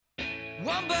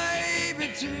One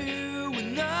baby, two,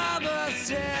 another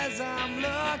says I'm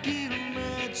lucky to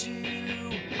meet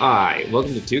you. Hi,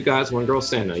 welcome to Two Guys, One Girl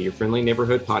Santa, your friendly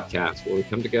neighborhood podcast where we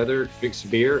come together, drink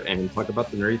some beer, and talk about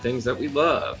the nerdy things that we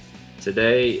love.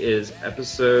 Today is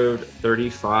episode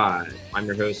 35. I'm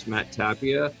your host, Matt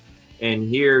Tapia, and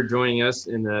here joining us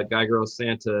in the Guy Girl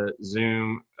Santa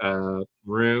Zoom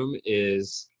room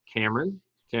is Cameron.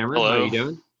 Cameron, Hello. How are you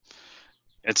doing?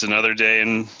 It's another day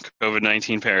in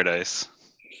COVID-19 paradise.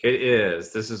 It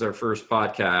is. This is our first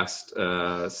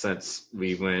podcast since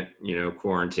we went,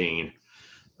 quarantine.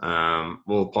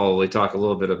 We'll probably talk a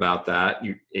little bit about that.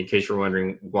 In case you're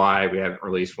wondering why we haven't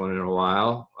released one in a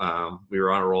while, we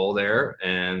were on a roll there,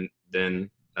 and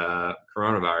then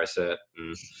coronavirus hit.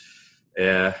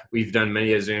 And, we've done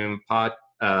many a Zoom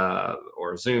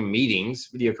or Zoom meetings,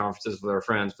 video conferences with our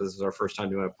friends, but this is our first time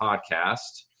doing a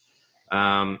podcast.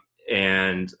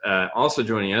 And also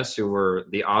joining us, who were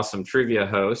the awesome trivia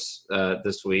hosts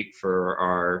this week for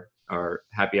our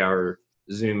happy hour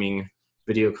Zooming,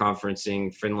 video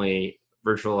conferencing, friendly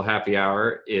virtual happy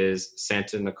hour, is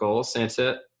Santa Nicole.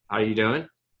 Santa, how are you doing?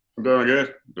 I'm doing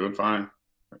good. Doing fine.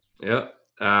 Yep.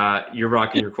 You're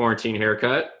rocking your quarantine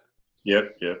haircut.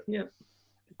 Yep.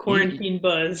 Quarantine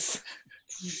buzz.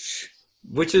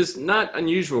 Which is not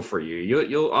unusual for you.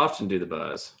 You'll often do the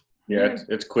buzz. Yeah,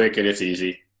 it's quick and it's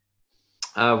easy.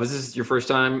 Was this your first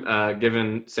time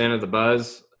giving Santa the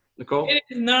buzz, Nicole? It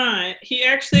is not. He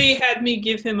actually had me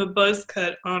give him a buzz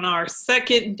cut on our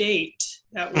second date.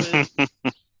 That was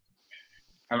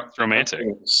It's romantic.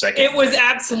 it was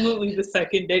absolutely the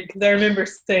second date, because I remember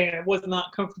saying I was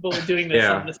not comfortable with doing this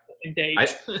on the second date.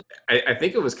 I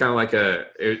think it was kind of like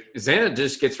Santa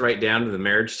just gets right down to the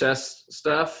marriage test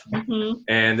stuff. Mm-hmm.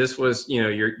 And this was,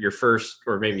 your first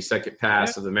or maybe second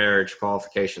pass of the marriage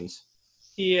qualifications.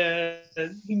 He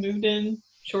moved in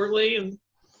shortly, and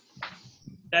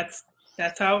that's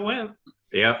how it went.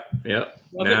 Yep.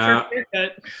 Love it for a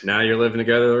haircut. Now you're living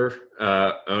together,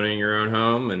 owning your own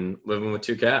home, and living with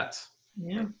two cats.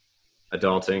 Yeah.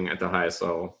 Adulting at the highest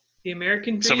level. The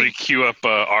American dream. Somebody cue up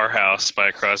Our House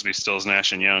by Crosby, Stills,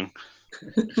 Nash & Young.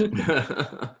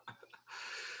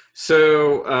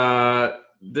 So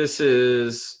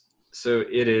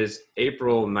it is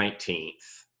April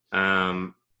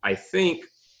 19th. I think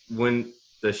when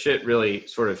the shit really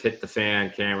sort of hit the fan,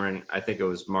 Cameron, I think it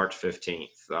was March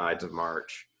 15th, the Ides of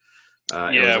March.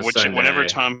 Whenever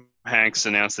Tom Hanks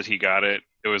announced that he got it,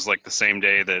 it was like the same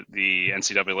day that the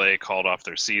NCAA called off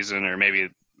their season, or maybe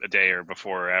a day or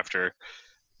before or after.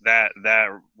 That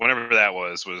whenever that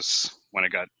was when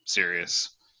it got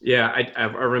serious. Yeah, I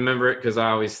remember it because I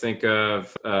always think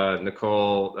of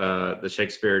Nicole, the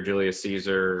Shakespeare Julius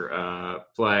Caesar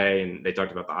play, and they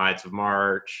talked about the Ides of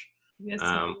March. Yes,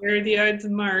 where the Ides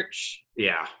of March.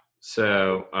 Yeah.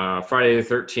 So Friday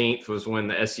the 13th was when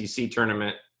the SEC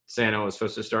tournament, Santa, was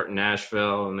supposed to start in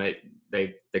Nashville, and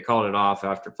they called it off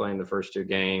after playing the first two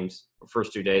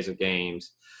days of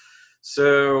games.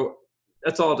 So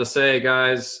that's all to say,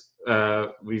 guys.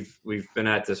 We've been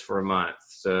at this for a month.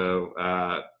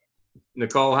 So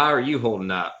Nicole, how are you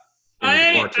holding up?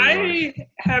 I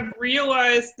have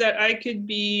realized that I could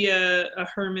be a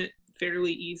hermit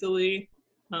fairly easily.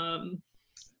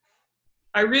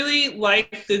 I really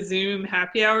like the Zoom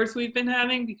happy hours we've been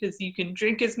having, because you can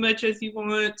drink as much as you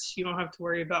want. You don't have to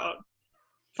worry about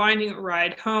finding a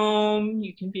ride home.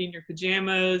 You can be in your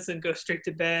pajamas and go straight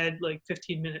to bed like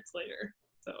 15 minutes later.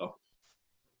 So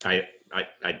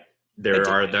there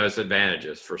are those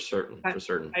advantages for certain.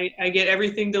 I get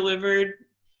everything delivered,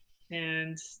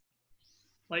 and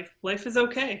life is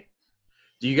okay.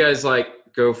 Do you guys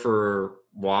go for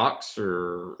walks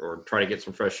or try to get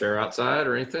some fresh air outside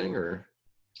or anything? Or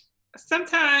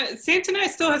sometimes Santa and I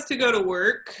still has to go to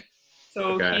work,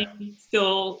 so he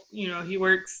still, he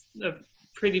works a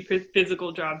pretty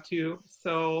physical job too.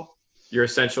 So you're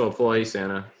essential employee,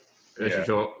 Santa. Don't Yeah.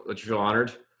 you feel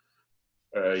honored?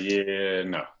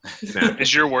 No.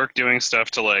 Is your work doing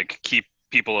stuff to keep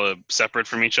people separate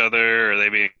from each other? Or are they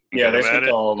being Yeah, good about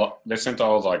it? they sent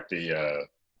all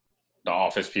the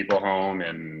office people home,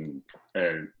 and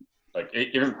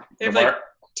even they have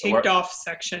taped off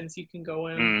sections you can go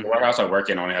in. the warehouse I work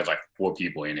in only has 4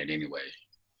 people in it anyway.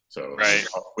 So Right.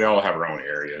 we all have our own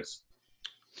areas.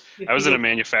 I was in a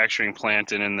manufacturing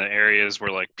plant, and in the areas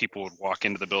where people would walk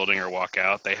into the building or walk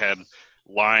out, they had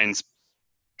lines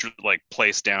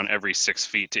placed down every 6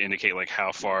 feet to indicate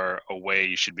how far away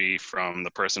you should be from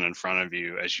the person in front of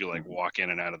you as you walk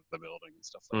in and out of the building and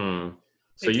stuff like that.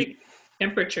 So They take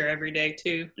temperature every day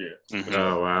too. Yeah. Mhm.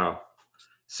 Oh wow.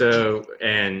 So,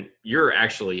 and you're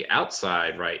actually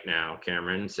outside right now,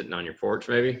 Cameron, sitting on your porch,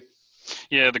 maybe?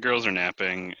 Yeah, the girls are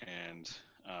napping, and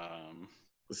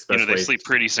It's the you know, best they way. sleep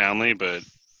pretty soundly, but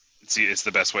it's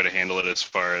the best way to handle it as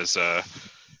far as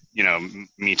you know,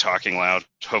 me talking loud.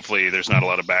 Hopefully, there's not a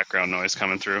lot of background noise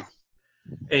coming through.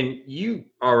 And you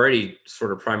already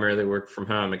sort of primarily work from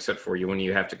home, except for when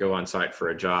you have to go on site for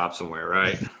a job somewhere,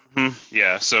 right?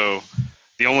 Yeah. So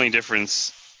the only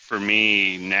difference for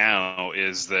me now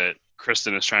is that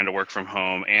Kristen is trying to work from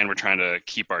home, and we're trying to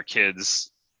keep our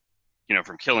kids, you know,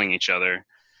 from killing each other.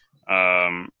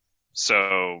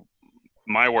 So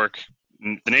my work,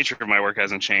 the nature of my work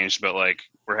hasn't changed, but like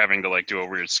we're having to like do a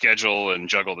weird schedule and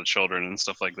juggle the children and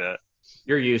stuff like that.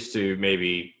 You're used to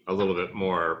maybe a little bit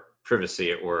more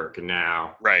privacy at work, and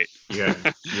now Right. you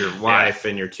have your wife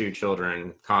and your 2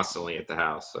 children constantly at the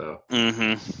house. So,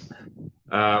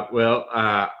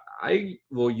 I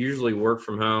will usually work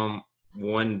from home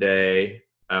one day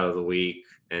out of the week,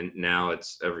 and now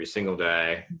it's every single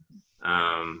day.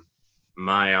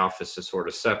 My office is sort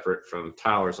of separate from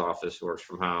Tyler's office, who works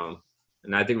from home,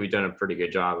 and I think we've done a pretty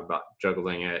good job about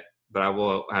juggling it. But I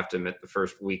will have to admit, the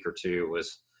first week or two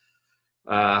was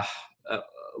a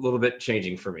little bit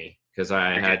changing for me because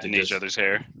I You're had to getting each just. other's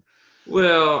hair.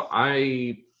 Well,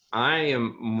 I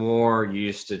am more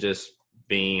used to just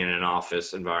being in an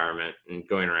office environment and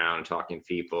going around and talking to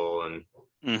people and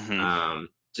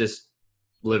just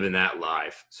living that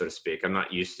life, so to speak. I'm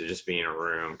not used to just being in a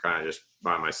room, kind of just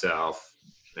by myself,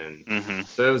 and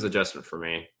so it was an adjustment for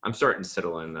me. I'm starting to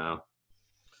settle in though.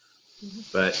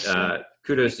 But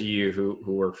kudos to you who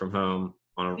work from home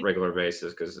on a regular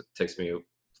basis, because it takes me a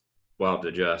while to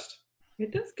adjust.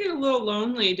 It does get a little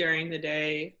lonely during the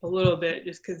day, a little bit,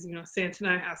 just because, you know, Santa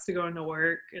and I has to go into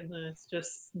work, and then it's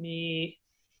just me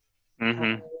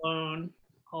all alone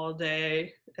all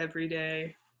day, every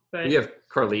day. But you have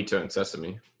Carlito and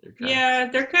Sesame. Yeah,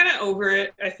 they're kind of over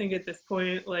it, I think, at this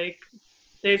point. Like,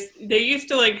 they used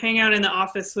to like hang out in the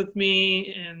office with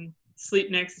me and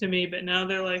sleep next to me, but now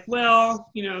they're like,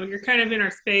 well, you know, you're kind of in our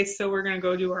space, so we're gonna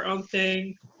go do our own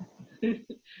thing.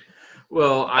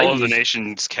 Well, all of the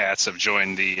nation's cats have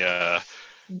joined the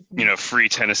you know, Free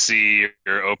Tennessee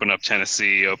or Open Up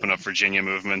Tennessee, Open Up Virginia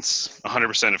movements.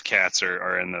 100% of cats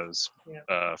are in those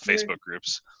Facebook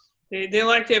groups. They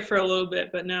liked it for a little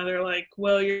bit, but now they're like,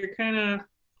 well, you're kind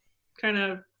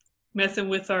of messing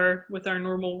with our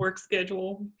normal work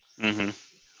schedule.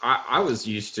 I was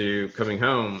used to coming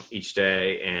home each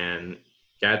day and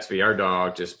Gatsby, our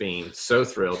dog, just being so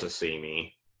thrilled to see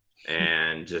me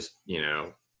and just, you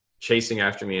know, chasing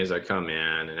after me as I come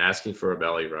in and asking for a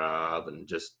belly rub and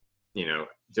just, you know,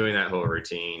 doing that whole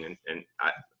routine. And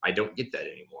I don't get that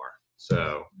anymore.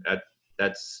 So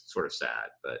that's sort of sad,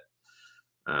 but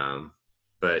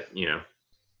you know,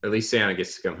 at least Santa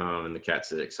gets to come home and the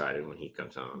cats are excited when he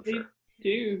comes home. They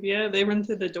do. Yeah. They run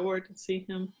to the door to see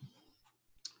him.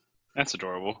 That's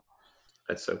adorable.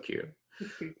 That's so cute.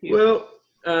 That's pretty cute. Well,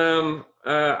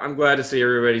 I'm glad to see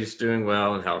everybody's doing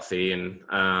well and healthy, and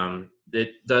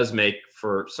it does make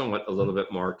for somewhat a little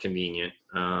bit more convenient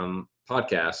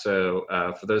podcast. So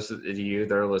for those of you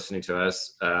that are listening to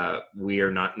us, we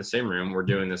are not in the same room. We're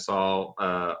doing this all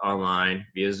online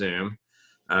via Zoom.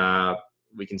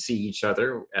 We can see each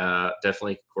other,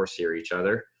 definitely, of course, hear each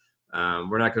other.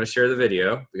 We're not going to share the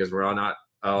video because we're all not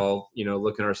all, you know,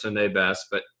 looking our Sunday best,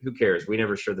 but who cares? We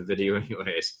never share the video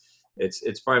anyways.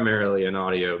 It's primarily an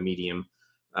audio medium.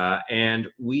 And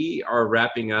we are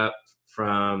wrapping up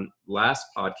from last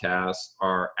podcast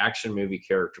our action movie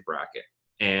character bracket.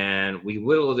 And we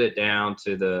whittled it down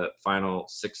to the final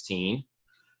 16,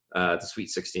 the Sweet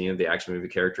 16 of the action movie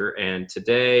character. And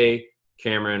today,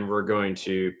 Cameron, we're going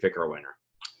to pick our winner.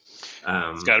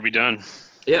 It's got to be done.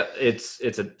 Yeah, it's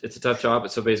a tough job,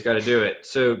 but somebody's got to do it.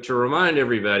 So to remind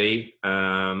everybody,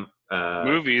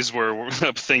 movies were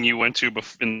a thing you went to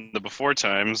in the before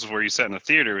times, where you sat in a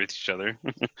theater with each other.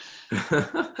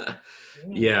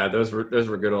 Yeah, those were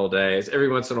good old days. Every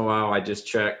once in a while, I just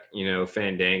check, you know,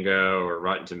 Fandango or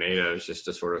Rotten Tomatoes just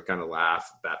to sort of kind of laugh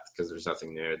at that because there's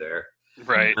nothing new there.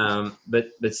 Right.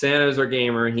 But Santa's our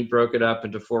gamer, and he broke it up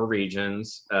into 4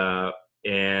 regions.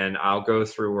 And I'll go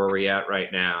through where we're at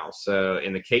right now. So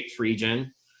in the Capes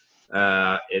region,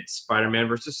 it's Spider-Man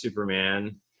versus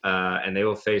Superman, and they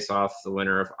will face off the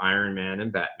winner of Iron Man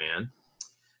and Batman.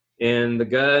 In the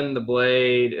Gun, the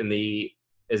Blade, and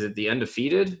is it the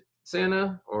Undefeated,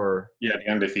 Santa? Or yeah,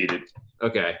 the Undefeated.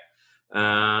 Okay.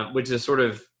 Which is sort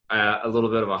of a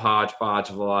little bit of a hodgepodge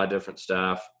of a lot of different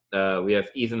stuff. We have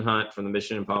Ethan Hunt from the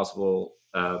Mission Impossible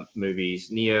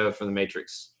movies, Neo from the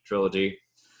Matrix trilogy.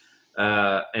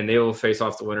 And they will face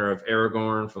off the winner of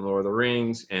Aragorn from Lord of the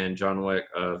Rings and John Wick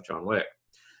of John Wick.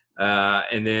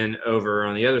 And then over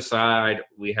on the other side,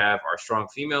 we have our strong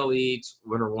female leads,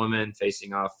 Wonder Woman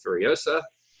facing off Furiosa.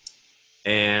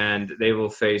 And they will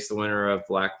face the winner of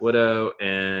Black Widow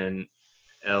and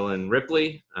Ellen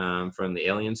Ripley from the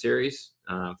Alien series.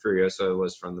 Furiosa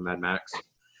was from the Mad Max.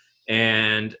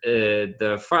 And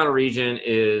the final region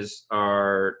is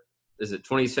is it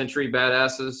 20th Century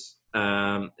Badasses?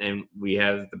 And we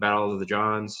have the Battle of the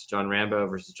Johns, John Rambo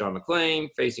versus John McClane,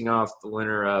 facing off the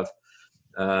winner of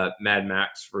Mad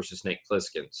Max versus Snake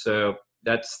Plissken. So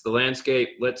that's the landscape.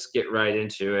 Let's get right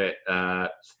into it.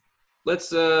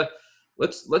 Let's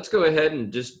go ahead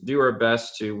and just do our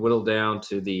best to whittle down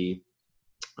to the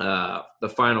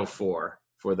final four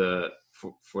for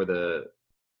the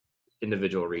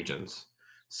individual regions.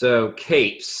 So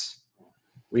Capes,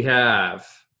 we have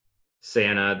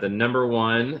Santa, the number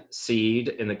 1 seed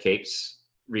in the Capes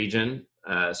region,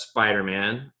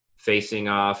 Spider-Man, facing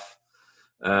off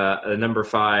the number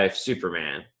 5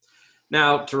 Superman.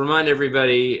 Now, to remind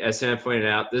everybody, as Sam pointed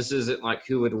out, this isn't like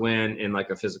who would win in like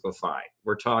a physical fight.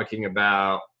 We're talking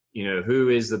about, who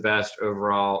is the best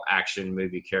overall action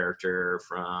movie character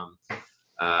from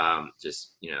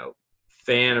just,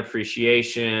 fan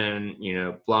appreciation,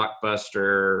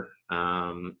 blockbuster,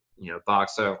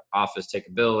 box office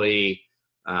takeability,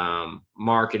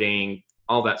 marketing,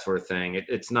 all that sort of thing.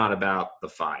 It's not about the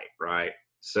fight, right?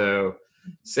 So,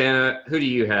 Santa, who do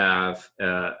you have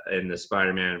in the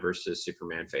Spider-Man versus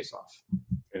Superman face-off?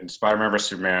 In Spider-Man vs.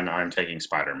 Superman, I'm taking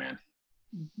Spider-Man.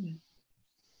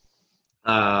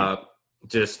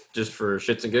 Just for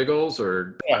shits and giggles, or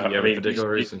do you have a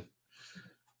particular reason?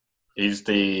 He's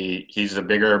the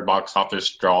bigger box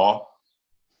office draw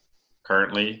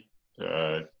currently.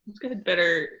 He's got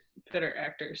better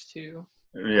actors too.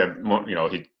 Yeah,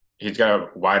 he's got a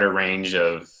wider range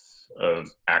of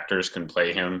actors can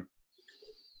play him.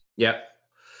 Yep.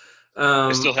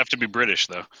 They still have to be British,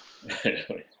 though.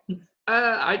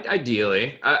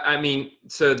 Ideally. I mean,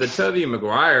 so the Tobey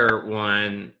Maguire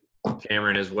one,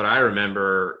 Cameron, is what I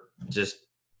remember. Just,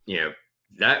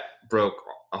 that broke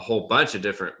a whole bunch of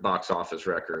different box office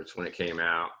records when it came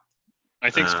out. I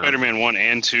think Spider-Man 1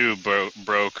 and 2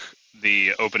 broke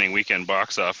the opening weekend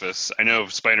box office. I know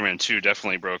Spider-Man 2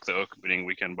 definitely broke the opening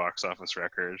weekend box office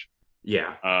record.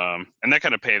 Yeah. And that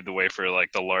kind of paved the way for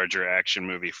like the larger action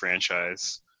movie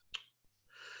franchise.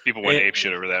 People went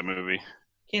apeshit over that movie.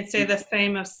 Can't say the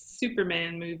same of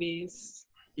Superman movies.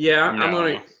 Yeah,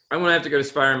 No. I'm gonna have to go to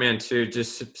Spider-Man 2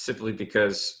 just simply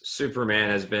because Superman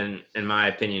has been, in my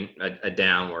opinion, a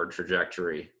downward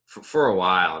trajectory for a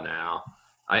while now.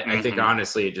 I think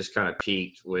honestly it just kind of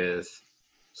peaked with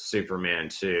Superman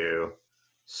 2.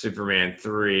 Superman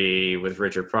 3 with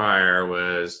Richard Pryor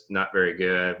was not very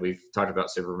good. We've talked about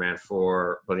Superman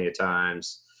 4 plenty of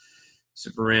times.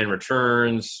 Superman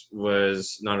Returns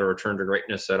was not a return to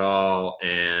greatness at all,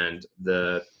 and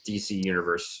the DC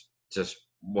universe just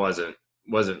wasn't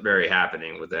very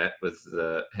happening with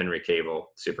the Henry Cavill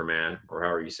Superman, or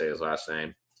however you say his last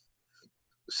name.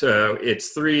 So it's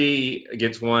 3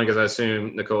 against 1, because I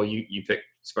assume, Nicole, you picked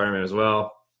Spider-Man as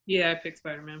well. Yeah, I picked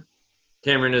Spider-Man.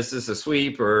 Cameron, is this a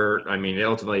sweep, or, I mean,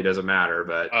 ultimately it doesn't matter,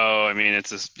 but... Oh, I mean, it's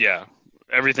just, yeah,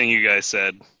 everything you guys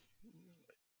said.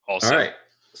 Also. All right,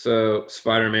 so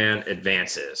Spider-Man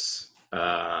advances,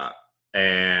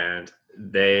 and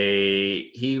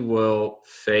he will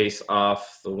face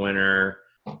off the winner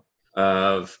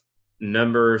of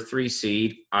number 3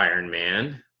 seed Iron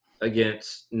Man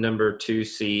against number 2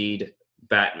 seed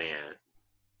Batman.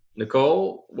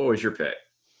 Nicole, what was your pick?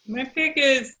 My pick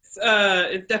is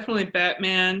definitely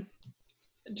Batman,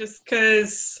 just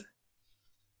because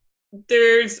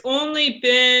there's only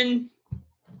been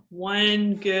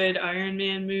one good Iron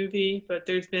Man movie, but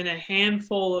there's been a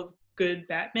handful of good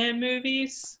Batman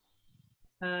movies.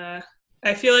 I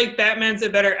feel like Batman's a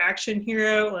better action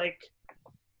hero. Like,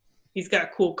 he's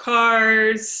got cool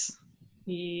cars.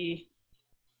 He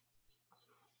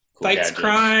fights gadgets.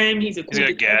 crime. He's a cool He's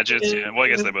got gadgets. detective. Yeah. Well, I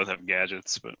guess they both have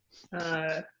gadgets, but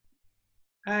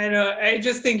I don't. I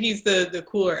just think he's the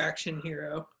cooler action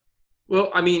hero. Well,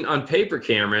 I mean, on paper,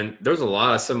 Cameron, there's a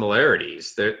lot of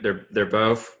similarities. They're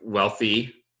both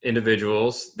wealthy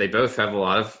individuals. They both have a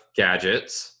lot of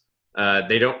gadgets.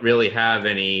 They don't really have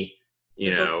any,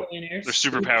 They're their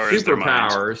superpowers. Their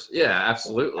minds. superpowers. Yeah,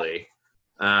 absolutely.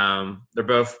 They're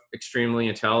both extremely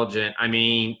intelligent. I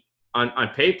mean, on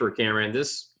paper, Cameron,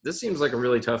 this seems like a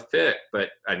really tough pick.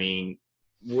 But I mean,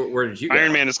 where did you go?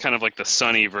 Iron Man is kind of like the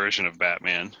sunny version of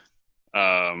Batman.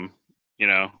 And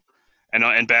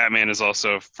Batman is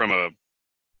also, from a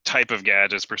type of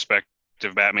gadgets perspective,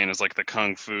 Batman is like the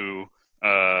kung fu,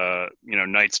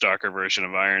 Night Stalker version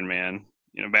of Iron Man.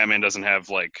 You know, Batman doesn't have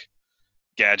like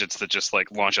gadgets that just like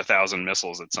launch 1,000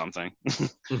 missiles at something. So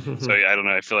I don't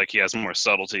know. I feel like he has more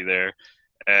subtlety there.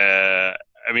 I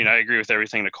mean, I agree with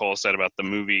everything Nicole said about the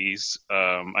movies.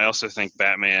 I also think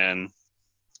Batman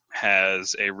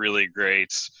has a really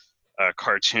great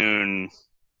cartoon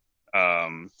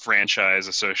franchise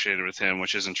associated with him,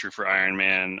 which isn't true for Iron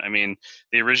Man. I mean,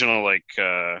 the original like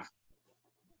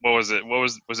what was it?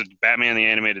 Was it Batman the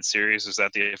Animated Series? Is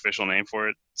that the official name for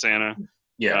it, Santa?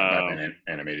 Yeah, Batman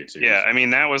animated series. Yeah, I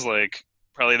mean that was like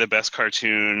probably the best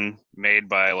cartoon made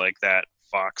by like that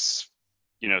Fox,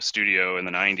 you know, studio in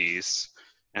the '90s.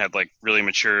 It had like really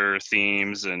mature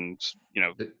themes, and you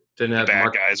know, Didn't the have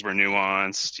bad guys were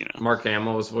nuanced. You know, Mark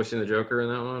Hamill was voicing the Joker in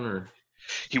that one, or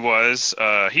he was.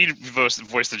 He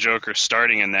voiced the Joker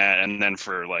starting in that, and then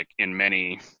for like in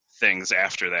many things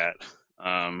after that.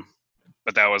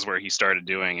 But that was where he started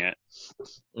doing it.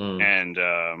 And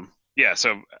yeah,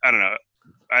 so I don't know.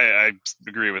 I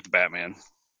agree with Batman.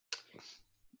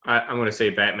 I'm going to say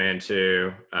Batman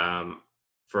too,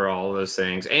 for all those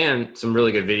things, and some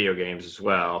really good video games as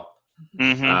well.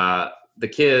 The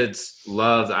kids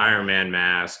love the Iron Man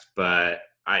mask, but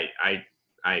I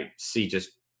see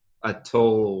just a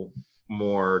total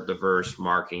more diverse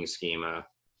marking schema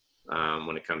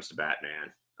when it comes to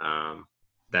Batman.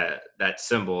 That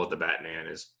symbol of the Batman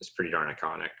is pretty darn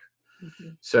iconic.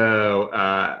 So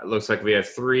it looks like we have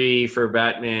 3 for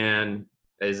Batman.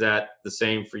 Is that the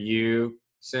same for you,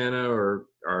 Santa? Or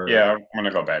yeah, I'm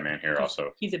gonna go Batman here also.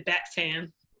 He's a Bat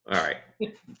fan. All right,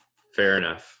 fair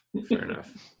enough. Fair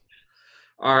enough.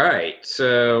 All right,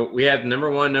 so we have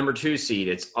number 1, number 2 seed.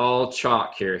 It's all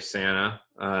chalk here, Santa.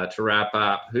 To wrap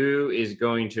up, who is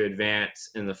going to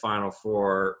advance in the Final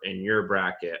 4 in your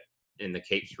bracket in the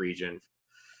Capes region?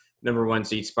 Number 1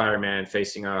 seed Spider-Man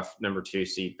facing off number 2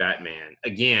 seed Batman.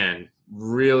 Again,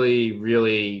 really,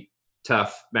 really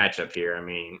tough matchup here. I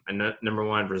mean, number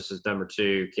 1 versus number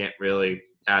 2, can't really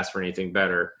ask for anything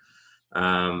better.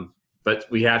 But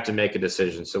we have to make a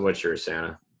decision. So what's yours,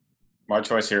 Santa? My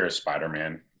choice here is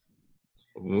Spider-Man.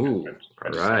 Ooh,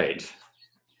 all right.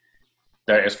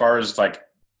 As far as like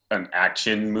an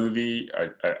action movie, I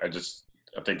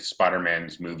think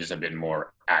Spider-Man's movies have been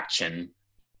more action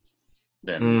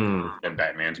than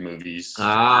Batman's movies.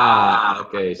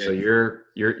 Okay. So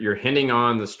you're hinting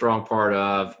on the strong part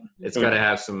of it's got to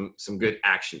have some good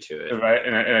action to it, right?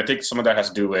 And I think some of that has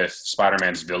to do with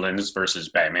Spider-Man's villains versus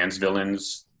Batman's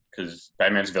villains, because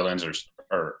Batman's villains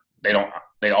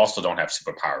they also don't have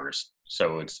superpowers,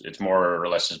 so it's more or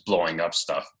less just blowing up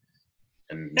stuff.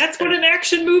 And that's what an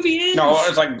action movie is. No,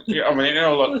 it's like, I mean, you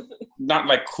know, not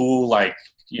like cool, like,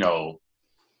 you know,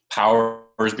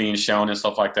 powers being shown and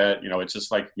stuff like that. You know, it's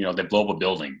just like, you know, they blow up a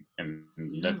building, and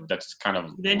that's kind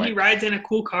of. Then he rides in a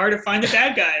cool car to find the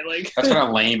bad guy. Like that's kind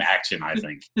of lame action, I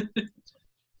think.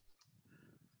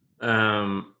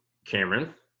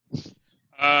 Cameron.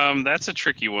 That's a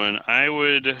tricky one. I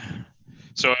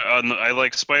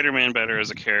like Spider-Man better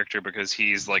as a character because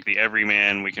he's like the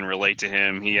everyman. We can relate to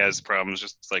him. He has problems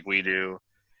just like we do.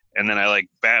 And then I like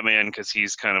Batman because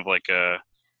he's kind of like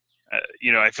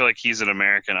you know, I feel like he's an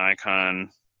American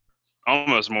icon,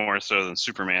 almost more so than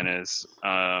Superman is.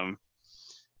 But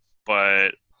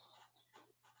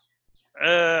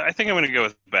I think I'm going to go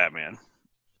with Batman,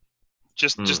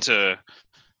 just to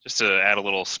add a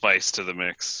little spice to the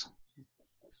mix,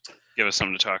 give us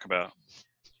something to talk about.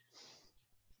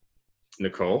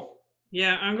 Nicole?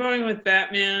 Yeah, I'm going with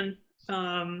Batman.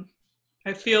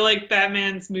 I feel like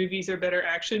Batman's movies are better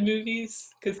action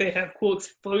movies because they have cool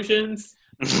explosions.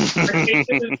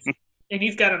 And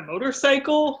he's got a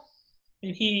motorcycle,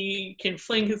 and he can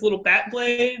fling his little bat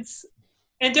blades.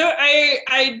 And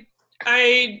I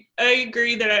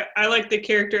agree that I like the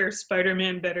character of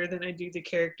Spider-Man better than I do the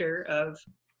character of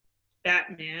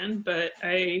Batman, but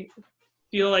I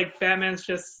feel like Batman's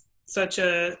just such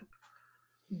the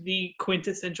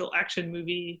quintessential action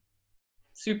movie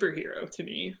superhero to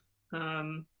me.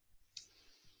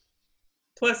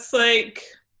 Plus, like,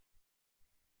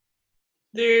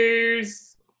 like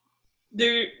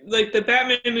the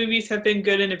Batman movies have been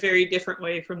good in a very different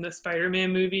way from the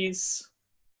Spider-Man movies.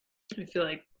 I feel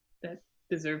like that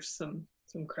deserves some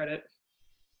credit.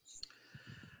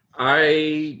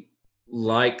 I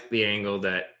like the angle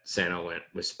that Santa went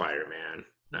with Spider-Man.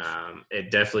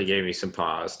 It definitely gave me some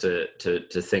pause to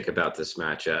think about this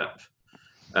matchup.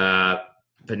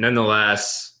 But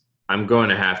nonetheless, I'm going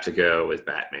to have to go with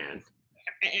Batman.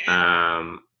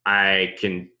 I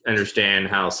can understand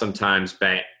how sometimes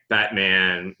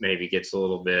Batman maybe gets a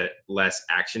little bit less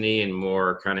actiony and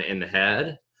more kind of in the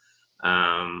head.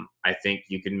 I think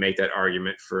you can make that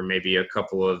argument for maybe a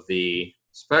couple of the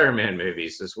Spider-Man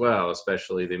movies as well,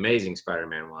 especially the Amazing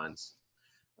Spider-Man ones.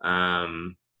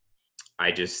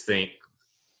 I just think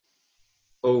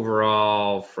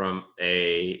overall, from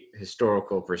a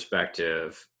historical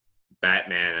perspective,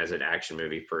 Batman as an action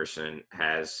movie person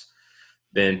has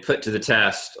been put to the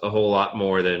test a whole lot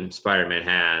more than Spider-Man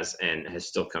has, and has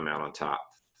still come out on top.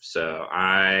 So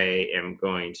I am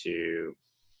going to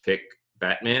pick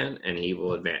Batman, and he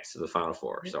will advance to the Final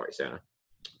Four. Sorry, Santa.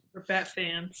 We're Bat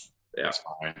fans. Yeah.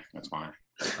 That's fine.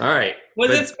 All right.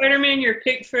 Was it Spider-Man your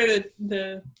pick for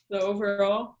the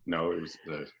overall? No, it was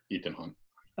Ethan Hunt.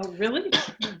 Oh, really?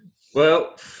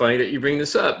 Well, funny that you bring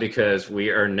this up, because we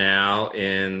are now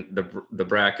in the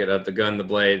bracket of The Gun, the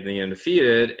Blade, and the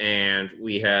Undefeated, and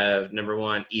we have number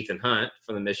 1 Ethan Hunt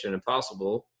from the Mission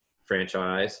Impossible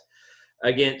franchise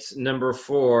against number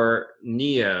 4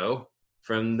 Neo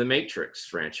from the Matrix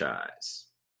franchise.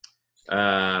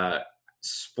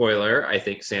 Spoiler, I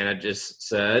think Santa just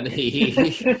said he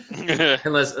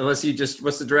unless he just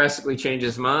wants to drastically change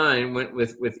his mind, went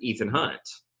with Ethan Hunt.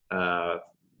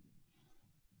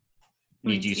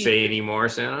 Need you say any more,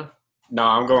 Santa? No,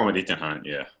 I'm going with Ethan Hunt.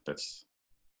 Yeah,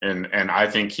 and I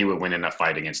think he would win in a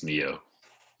fight against Neo.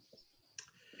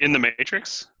 In the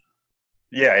Matrix?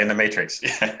 Yeah, in the Matrix.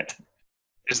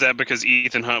 Is that because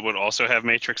Ethan Hunt would also have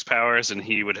Matrix powers and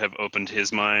he would have opened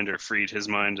his mind or freed his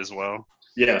mind as well?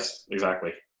 Yes,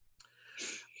 exactly.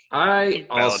 I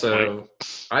also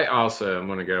am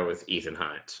going to go with Ethan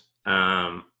Hunt.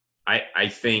 I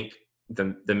think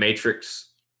the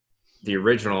Matrix, the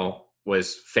original,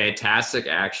 was fantastic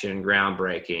action,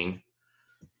 groundbreaking.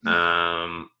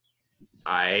 I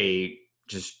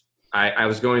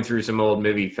was going through some old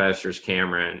movie posters,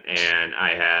 Cameron, and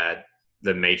I had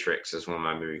The Matrix as one of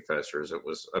my movie posters. It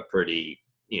was a pretty,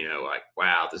 like,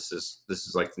 wow, this is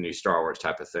like the new Star Wars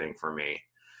type of thing for me.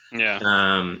 Yeah.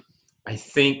 I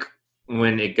think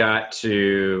when it got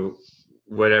to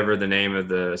whatever the name of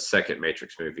the second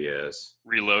Matrix movie is,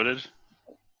 Reloaded.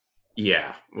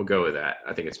 Yeah, we'll go with that.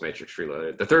 I think it's Matrix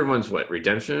Reloaded. The third one's what?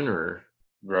 Redemption or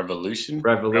Revolution?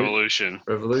 Revolution.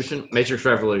 Matrix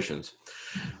Revolutions.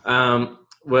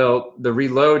 Well, the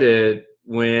Reloaded,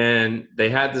 when they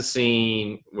had the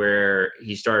scene where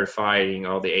he started fighting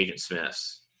all the Agent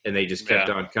Smiths, and they just kept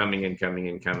on coming and coming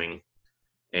and coming,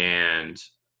 and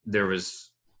there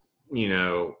was, they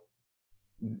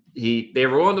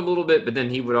rolled him a little bit, but then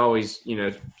he would always,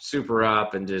 super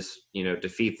up and just,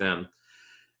 defeat them.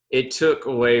 It took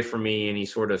away from me any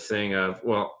sort of thing of,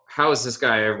 well, how is this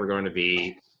guy ever going to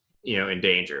be, in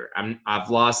danger? I've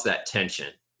lost that tension,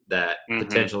 that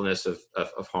potentialness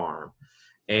of harm.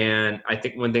 And I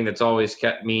think one thing that's always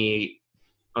kept me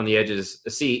on the edges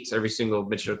of seats, every single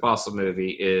Mission Impossible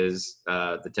movie, is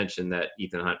the tension that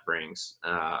Ethan Hunt brings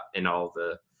in all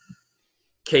the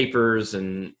capers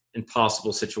and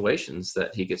impossible situations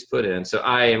that he gets put in. So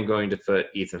I am going to put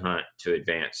Ethan Hunt to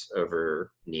advance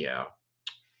over Neo.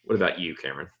 What about you,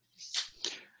 Cameron?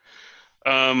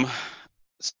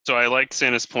 So I liked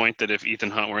Santa's point that if Ethan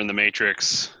Hunt were in the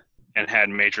Matrix and had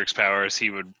Matrix powers,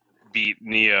 he would beat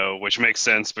Neo, which makes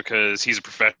sense because he's a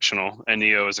professional and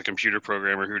Neo is a computer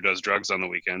programmer who does drugs on the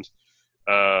weekend.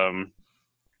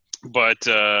 But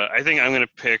I think I'm going to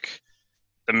pick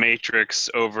the Matrix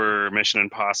over Mission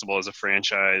Impossible as a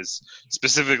franchise,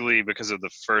 specifically because of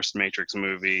the first Matrix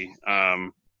movie.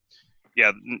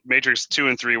 Matrix 2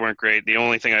 and 3 weren't great. The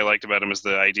only thing I liked about them is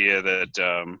the idea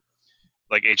that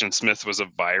like Agent Smith was a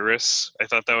virus. I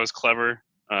thought that was clever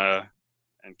and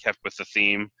kept with the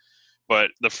theme.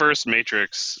 But the first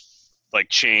Matrix like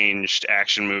changed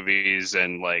action movies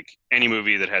and like any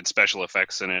movie that had special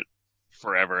effects in it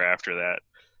forever after that.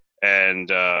 And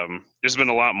there's been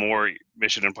a lot more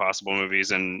Mission Impossible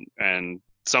movies, and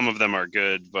some of them are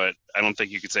good, but I don't think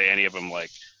you could say any of them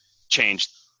like changed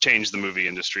the movie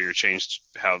industry or changed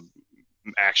how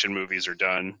action movies are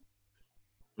done.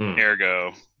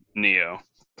 Ergo, Neo.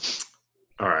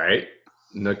 All right.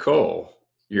 Nicole,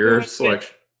 your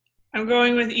selection. I'm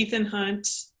going with Ethan Hunt.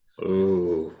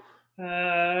 Ooh.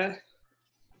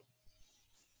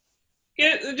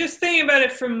 Just thinking about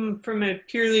it from a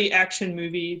purely action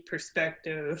movie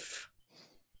perspective,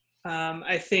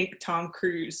 I think Tom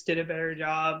Cruise did a better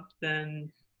job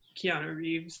than Keanu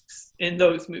Reeves in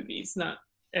those movies. Not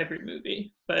every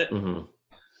movie, but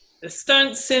the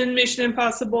stunts in Mission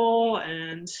Impossible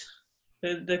and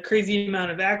the crazy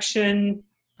amount of action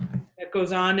that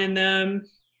goes on in them.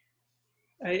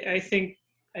 I think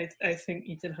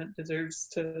Ethan Hunt deserves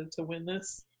to win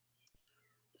this.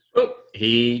 Oh,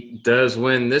 he does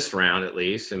win this round at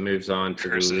least and moves on to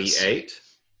the Elite Eight.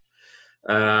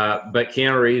 But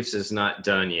Keanu Reeves is not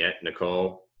done yet,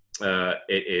 Nicole. It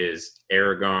is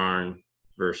Aragorn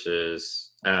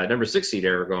versus number 6 seed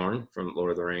Aragorn from Lord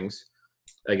of the Rings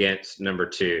against number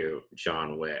 2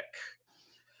 John Wick.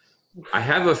 I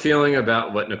have a feeling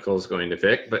about what Nicole's going to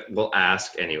pick, but we'll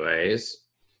ask anyways.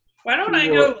 Why don't I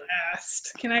go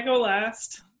last? Can I go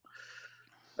last?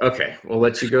 Okay, we'll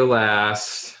let you go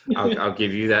last. I'll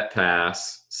give you that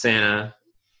pass. Santa,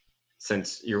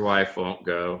 since your wife won't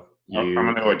go, I'm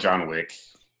going to go with John Wick.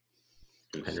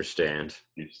 Understand.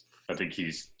 I think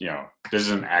he's, this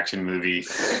is an action movie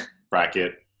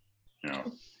bracket.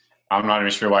 I'm not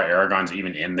even sure why Aragorn's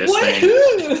even in this thing.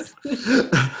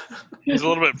 He's a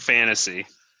little bit fantasy.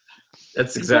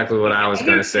 That's exactly what I was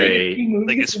going to say.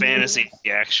 Like it's fantasy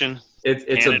action.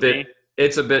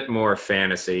 It's a bit more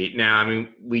fantasy. Now, I mean,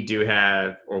 we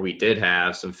did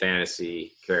have some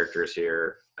fantasy characters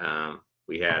here.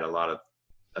 We had a lot of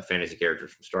fantasy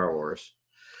characters from Star Wars.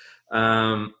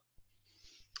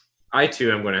 I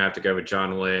too am going to have to go with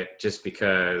John Wick just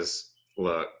because,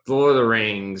 look, Lord of the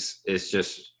Rings is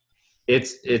just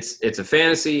it's a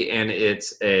fantasy and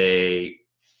it's a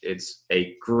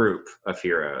group of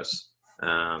heroes.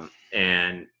 And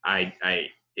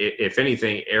if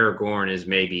anything, Aragorn is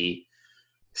maybe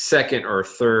second or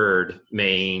third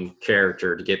main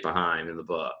character to get behind in the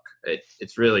book.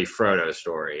 It's really Frodo's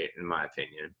story, in my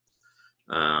opinion.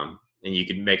 And you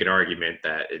can make an argument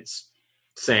that it's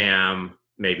Sam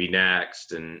maybe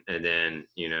next, and then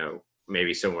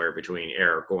maybe somewhere between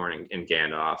Aragorn and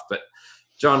Gandalf. But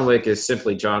John Wick is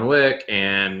simply John Wick,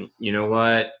 and you know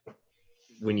what?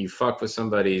 When you fuck with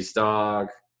somebody's dog,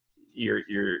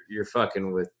 you're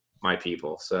fucking with my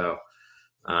people. So,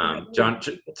 it's going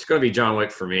to be John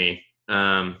Wick for me.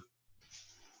 Cameron?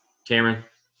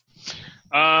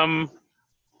 I'm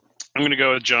going to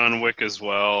go with John Wick as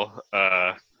well.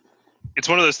 It's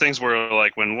one of those things where,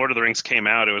 like, when Lord of the Rings came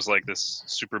out, it was like this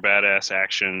super badass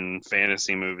action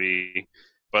fantasy movie.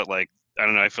 But, like, I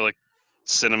don't know, I feel like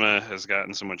cinema has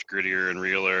gotten so much grittier and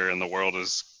realer, and the world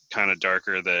is kind of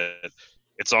darker that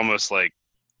it's almost like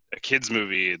a kid's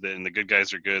movie, and the good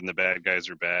guys are good and the bad guys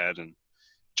are bad. And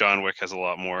John Wick has a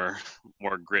lot more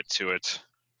grit to it.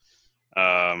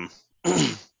 Yeah,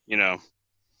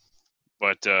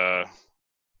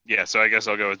 so I guess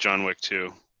I'll go with John Wick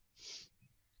too.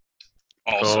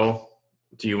 Also, Cole,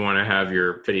 do you want to have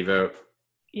your pity vote?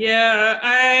 Yeah,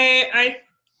 I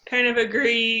kind of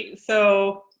agree.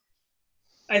 So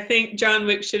I think John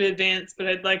Wick should advance, but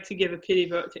I'd like to give a pity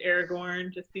vote to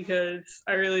Aragorn just because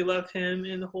I really love him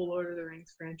in the whole Lord of the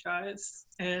Rings franchise.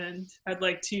 And I'd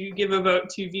like to give a vote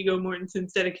to Viggo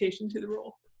Mortensen's dedication to the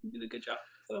role. He did a good job.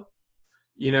 So,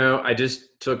 I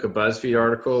just took a BuzzFeed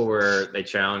article where they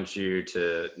challenged you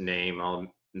to name all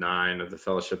 9 of the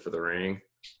Fellowship of the Ring.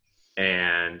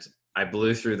 And I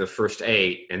blew through the first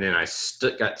 8, and then I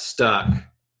got stuck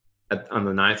on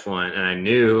the 9th one, and I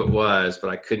knew it was, but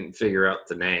I couldn't figure out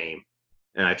the name.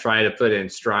 And I tried to put in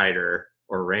Strider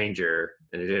or Ranger,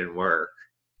 and it didn't work.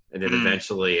 And then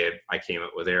eventually I came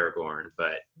up with Aragorn.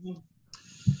 But,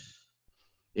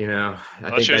 I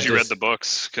think shows you read the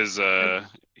books, because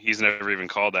he's never even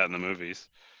called that in the movies.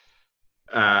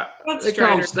 They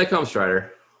call him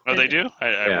Strider. Oh, they do?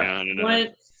 I don't know.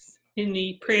 Once in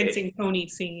the prancing pony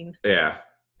scene. Yeah.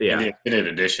 In an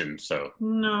edition, so.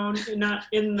 No, not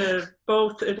in the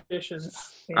both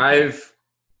editions. I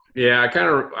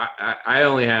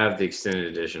only have the extended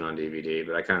edition on DVD,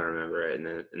 but I kind of remember it in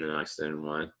the extended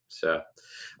one. So,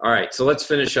 all right, so let's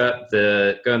finish up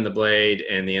the Gun, the Blade,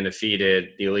 and the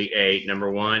Undefeated, the Elite 8,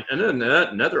 number 1, and then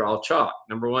another all chalk.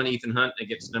 Number 1, Ethan Hunt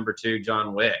against number 2,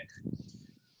 John Wick.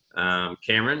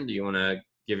 Cameron, do you want to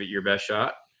give it your best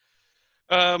shot?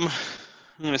 I'm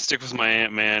going to stick with my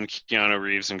Ant-Man, Keanu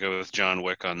Reeves, and go with John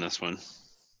Wick on this one.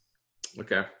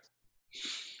 Okay.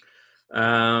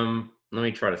 Let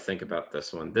me try to think about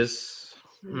this one.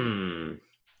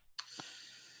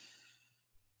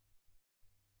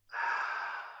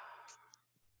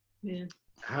 Yeah.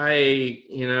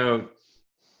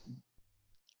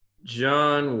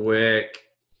 John Wick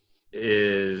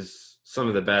is some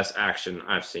of the best action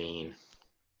I've seen.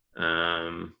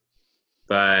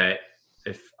 But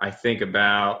if I think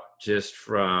about just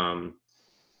from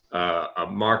a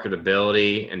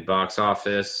marketability and box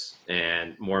office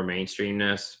and more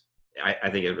mainstreamness,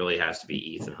 I think it really has to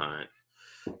be Ethan Hunt.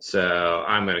 So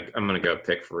I'm gonna go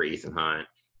pick for Ethan Hunt.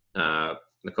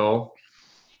 Nicole?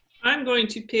 I'm going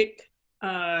to pick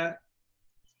who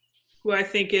I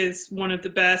think is one of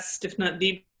the best, if not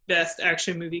the best,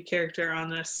 action movie character on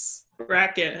this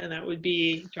bracket, and that would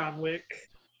be John Wick.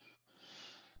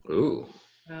 Ooh.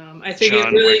 I think John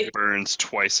it really, Wick burns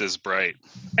twice as bright.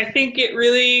 I think it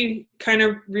really kind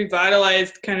of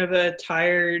revitalized kind of a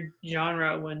tired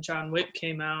genre when John Wick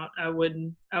came out. I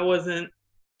wasn't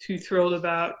too thrilled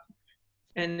about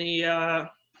any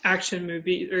action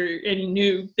movie or any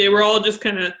new. They were all just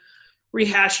kind of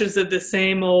rehashes of the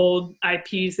same old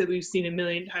IPs that we've seen a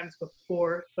million times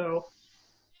before. So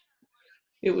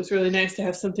it was really nice to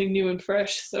have something new and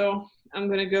fresh. So I'm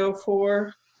gonna go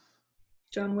for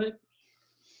John Wick.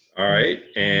 All right,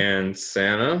 and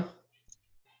Santa.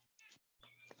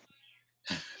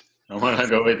 I want to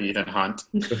go with Ethan Hunt.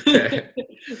 Okay.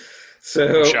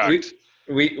 So Shocked.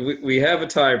 we have a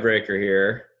tiebreaker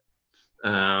here.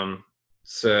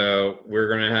 So we're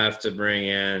gonna have to bring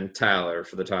in Tyler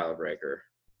for the Tyler breaker.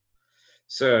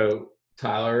 So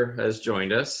Tyler has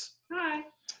joined us.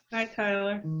 Hi,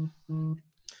 Tyler.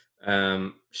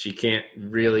 She can't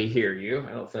really hear you,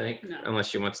 I don't think, No. unless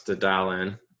she wants to dial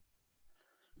in.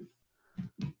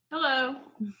 Hello.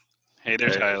 Hey there,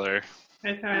 Okay. Tyler.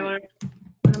 Hi, Tyler.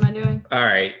 What am I doing? All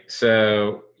right,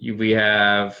 so we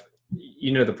have,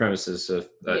 the premises of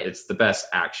Yeah. it's the best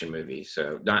action movie.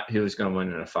 So not who's going to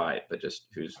win in a fight, but just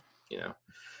who's.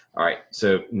 All right,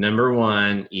 so number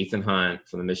 1, Ethan Hunt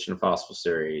from the Mission Impossible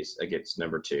series against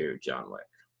number 2, John Wick.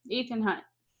 Ethan Hunt.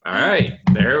 All right,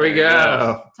 there we There you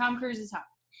go. Tom Cruise is hot.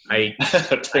 I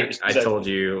told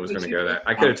you it was going to go that.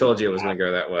 I could have told you it was going to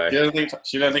go that way.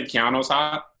 She doesn't think Keanu's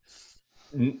hot?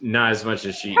 Not as much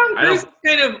as she. Tom I Cruise don't.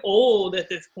 is kind of old at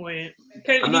this point. I'm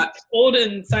He's not- old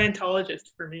and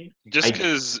Scientologist for me. Just I-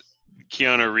 because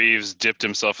Keanu Reeves dipped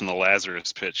himself in the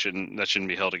Lazarus pit, that shouldn't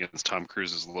be held against Tom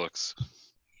Cruise's looks.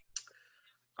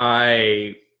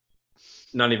 I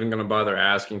not even going to bother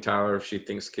asking Tyler if she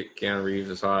thinks Keanu Reeves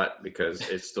is hot because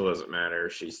it still doesn't matter.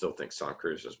 She still thinks Tom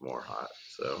Cruise is more hot.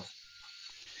 So,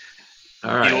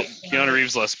 all right, Keanu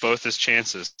Reeves lost both his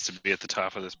chances to be at the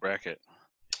top of this bracket.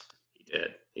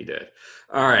 he did.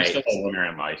 All I'm right, still a winner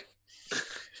in life.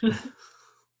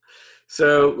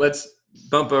 so let's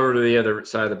bump over to the other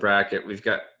side of the bracket. We've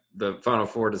got the final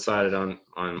 4 decided on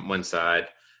one side.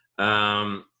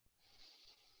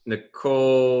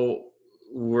 Nicole,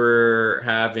 we're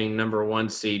having number 1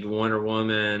 seed Wonder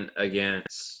Woman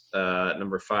against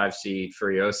number 5 seed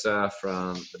Furiosa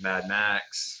from the Mad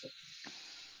Max.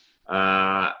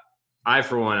 I,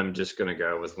 for one, am just going to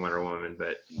go with Wonder Woman,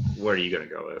 but what are you going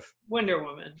to go with? Wonder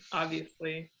Woman,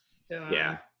 obviously.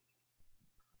 Yeah.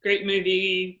 Great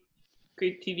movie,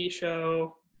 great TV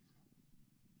show,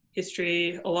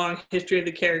 a long history of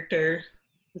the character.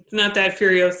 It's not that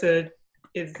Furiosa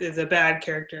is a bad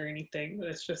character or anything, but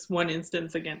it's just one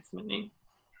instance against many.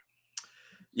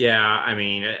 Yeah, I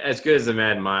mean, as good as the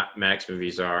Mad Max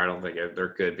movies are, I don't think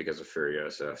they're good because of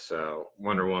Furiosa. So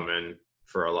Wonder Woman,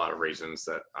 for a lot of reasons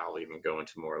that I'll even go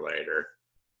into more later.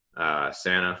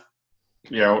 Santa?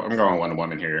 Yeah, I'm going Wonder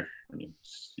Woman here. I mean,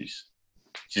 she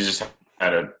just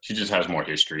has more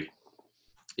history.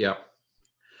 Yep.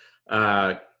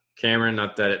 Cameron,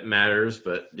 not that it matters,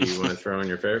 but do you want to throw in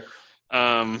your pick?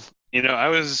 I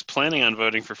was planning on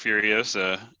voting for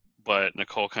Furiosa, but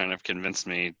Nicole kind of convinced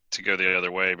me to go the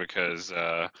other way because,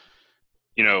 I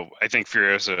think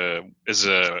Furiosa is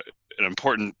an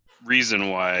important reason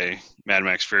why Mad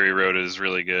Max Fury Road is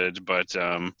really good. But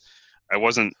I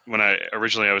wasn't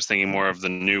originally I was thinking more of the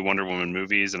new Wonder Woman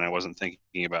movies, and I wasn't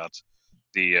thinking about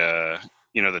the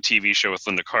the TV show with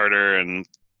Linda Carter and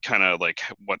kind of like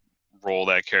what role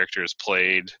that character has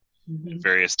played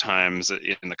various times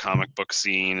in the comic book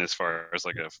scene as far as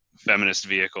like a feminist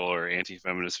vehicle or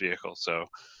anti-feminist vehicle. So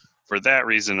for that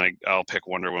reason, I'll pick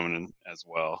Wonder Woman as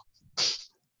well.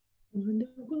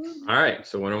 All right,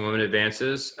 so Wonder Woman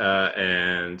advances,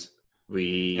 and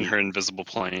In her invisible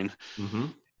plane.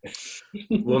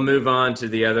 We'll move on to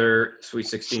the other Sweet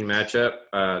 16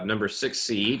 matchup. Number 6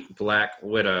 seed Black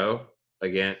Widow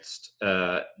against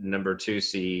number 2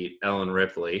 seed Ellen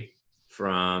Ripley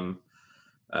from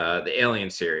the Alien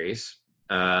series.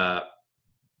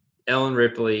 Ellen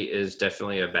Ripley is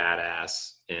definitely a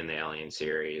badass in the Alien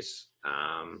series.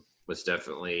 Was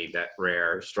definitely that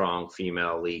rare, strong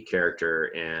female lead character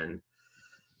in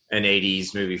an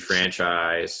 80s movie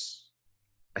franchise.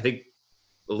 I think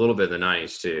a little bit of the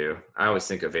 90s too. I always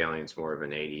think of Aliens more of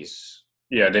an 80s.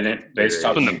 Yeah, they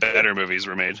stopped When the being better movies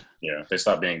were made. Yeah, they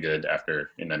stopped being good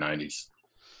in the 90s.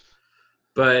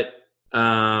 But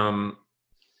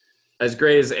as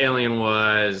great as Alien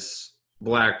was,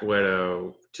 Black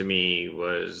Widow to me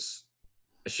was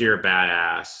a sheer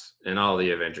badass in all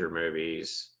the Avenger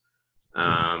movies.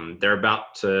 They're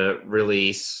about to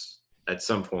release at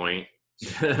some point.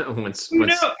 once,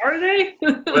 Are they?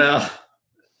 well,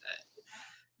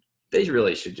 they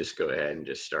really should just go ahead and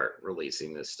just start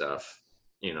releasing this stuff,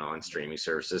 on streaming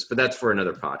services. But that's for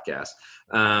another podcast.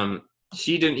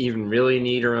 She didn't even really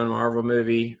need her own Marvel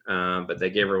movie, but they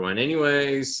gave her one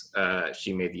anyways.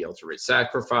 She made the ultimate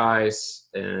sacrifice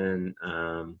in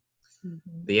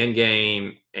the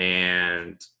Endgame,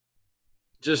 and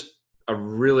just a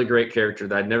really great character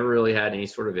that I'd never really had any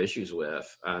sort of issues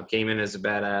with. Came in as a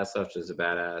badass, left as a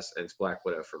badass, and it's Black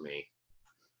Widow for me.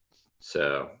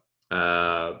 So,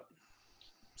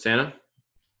 Santa?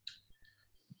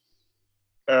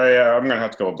 Yeah, I'm gonna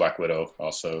have to go with Black Widow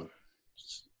also.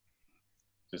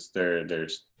 Just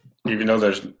there's even though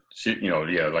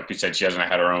like you said, she hasn't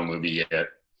had her own movie yet,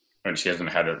 and she hasn't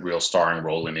had a real starring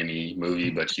role in any movie,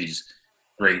 but she's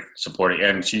great supporting,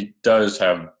 and she does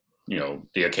have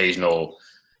the occasional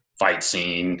fight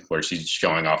scene where she's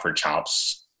showing off her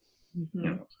chops.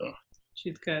 So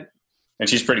She's good. and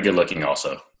she's pretty good looking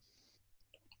also.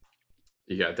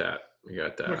 You got that.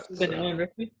 More so than Ellen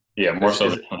Ripley. Yeah, more so.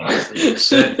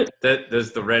 That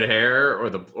does the red hair or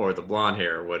the blonde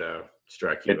hair would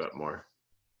strike you up more?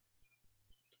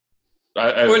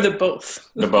 Or the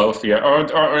both. The both, yeah. Or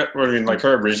I mean, like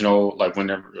her original, like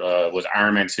whenever was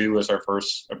Iron Man 2 was her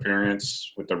first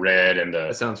appearance with the red and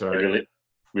That sounds right. really,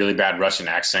 really bad Russian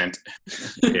accent.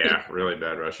 Yeah, really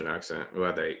bad Russian accent.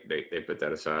 Well, they put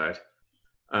that aside.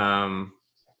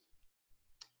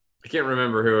 I can't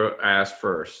remember who asked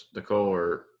first, Nicole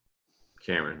or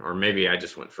Cameron, or maybe I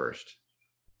just went first.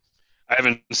 I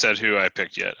haven't said who I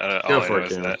picked yet. Go for it,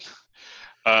 Cameron.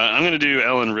 I'm going to do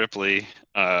Ellen Ripley.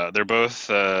 They're both,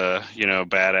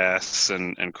 badass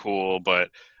and cool,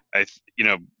 but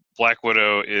Black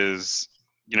Widow is,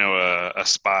 a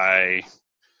spy,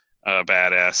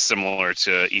 badass, similar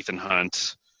to Ethan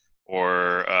Hunt,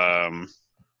 or,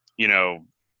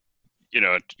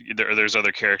 there's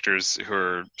other characters who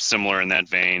are similar in that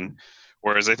vein.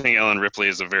 Whereas I think Ellen Ripley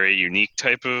is a very unique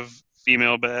type of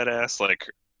female badass. Like,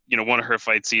 one of her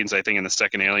fight scenes, I think in the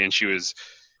second Alien, she was,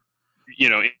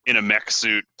 in a mech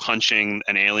suit punching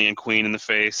an alien queen in the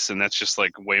face. And that's just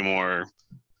like way more,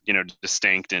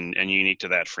 distinct and unique to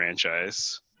that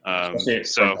franchise.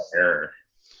 So,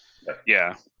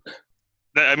 yeah.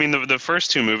 The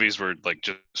first two movies were like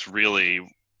just really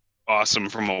awesome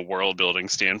from a world building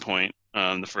standpoint.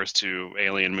 The first two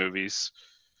Alien movies,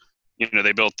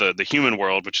 they built the human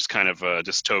world, which is kind of a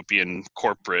dystopian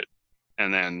corporate,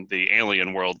 and then the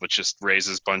alien world, which just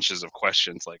raises bunches of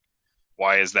questions like,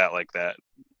 why is that like that?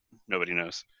 Nobody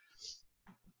knows.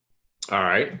 All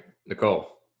right,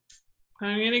 Nicole.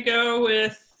 I'm going to go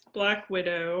with Black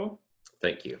Widow.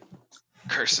 Thank you.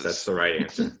 Curses. That's the right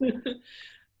answer.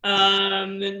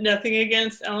 Nothing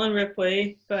against Ellen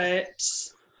Ripley, but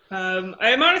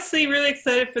I'm honestly really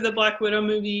excited for the Black Widow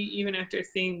movie, even after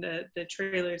seeing the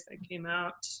trailers that came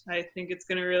out. I think it's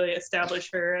going to really establish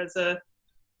her as a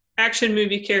action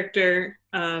movie character.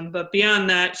 But beyond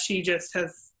that, she just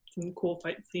has some cool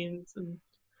fight scenes, and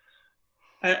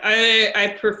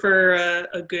I prefer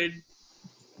a good,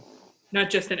 not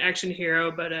just an action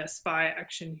hero, but a spy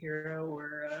action hero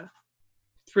or a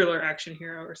thriller action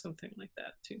hero or something like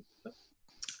that too. But,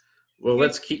 well,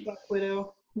 let's keep Black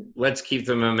Widow. Let's keep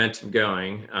the momentum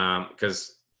going,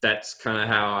 because that's kind of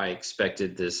how I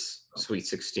expected this Sweet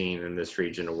 16 in this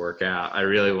region to work out. I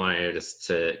really wanted us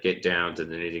to get down to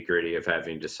the nitty gritty of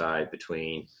having to decide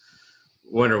between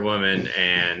Wonder Woman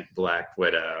and Black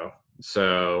Widow.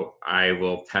 So I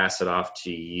will pass it off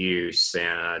to you,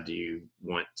 Santa. Do you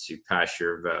want to pass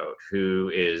your vote? Who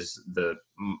is the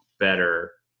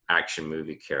better action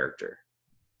movie character?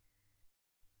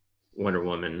 Wonder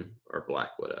Woman or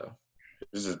Black Widow?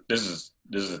 This is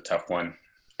a tough one.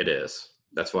 It is.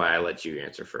 That's why I let you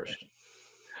answer first.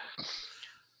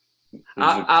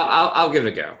 I'll give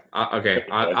it a go. Okay,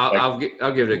 I'll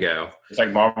give it a go. It's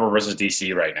like Marvel versus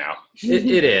DC right now.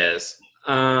 It is.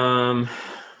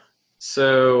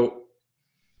 So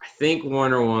I think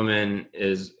Wonder Woman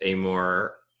is a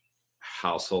more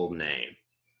household name.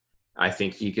 I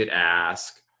think you could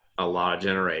ask a lot of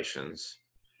generations,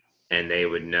 and they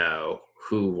would know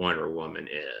who Wonder Woman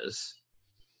is.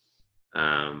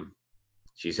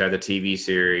 She's had the TV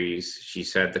series,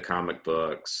 she's had the comic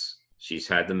books, she's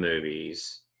had the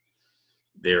movies.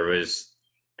 There was,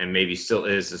 and maybe still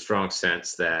is, a strong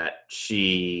sense that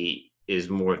she is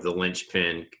more of the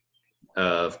linchpin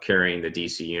of carrying the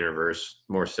DC universe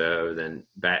more so than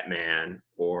Batman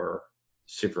or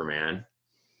Superman.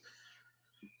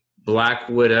 Black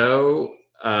Widow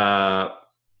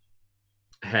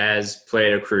has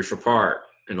played a crucial part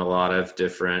in a lot of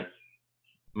different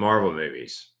Marvel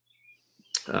movies.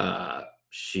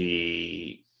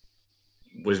 She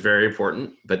was very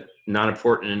important, but not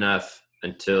important enough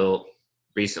until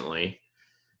recently,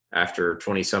 after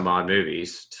 20 some odd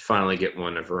movies, to finally get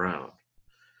one of her own.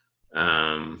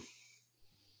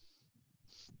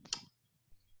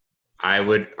 I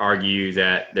would argue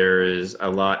that there is a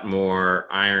lot more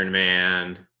Iron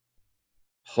Man,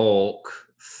 Hulk,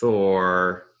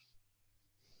 Thor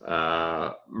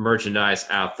merchandise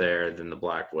out there than the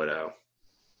Black Widow.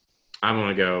 I'm going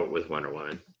to go with Wonder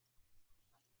Woman.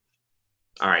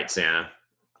 All right, Santa.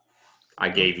 I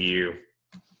gave you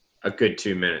a good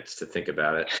 2 minutes to think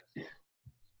about it.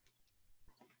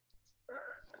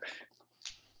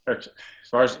 As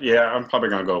far as I'm probably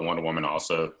gonna go Wonder Woman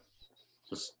also.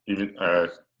 Just even I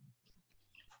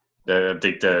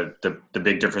think the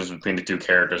big difference between the two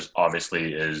characters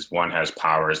obviously is one has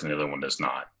powers and the other one does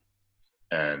not,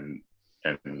 and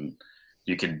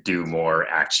you can do more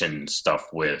action stuff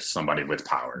with somebody with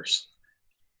powers.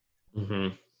 Mm-hmm.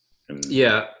 And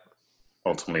Yeah.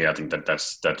 ultimately, I think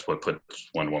that's what puts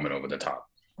Wonder Woman over the top.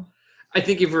 I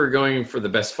think if we were going for the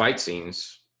best fight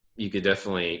scenes, you could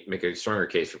definitely make a stronger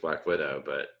case for Black Widow,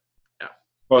 but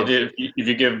Well, if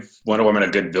you give Wonder Woman a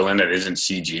good villain that isn't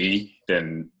CG,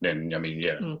 then I mean,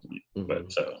 yeah. Mm-hmm.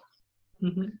 But so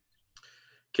Mm-hmm.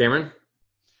 Cameron?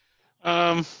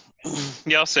 Yeah,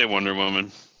 I'll say Wonder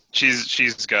Woman.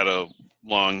 She's got a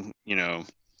long,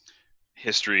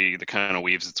 history that kind of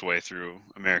weaves its way through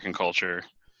American culture.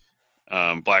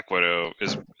 Black Widow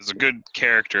is a good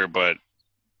character, but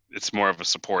it's more of a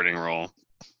supporting role.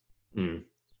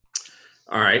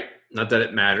 All right. Not that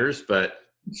it matters, but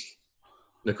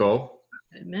Nicole?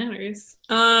 It matters.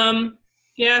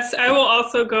 Yes, I will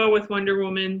also go with Wonder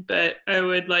Woman, but I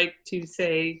would like to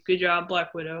say good job,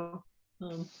 Black Widow.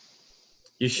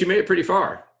 She made it pretty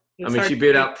far. I mean, she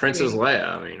beat out Princess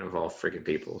Leia, of all freaking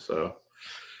people. So,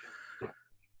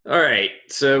 all right.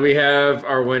 So we have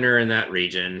our winner in that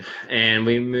region, and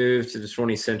we move to the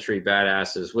 20th Century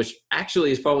Badasses, which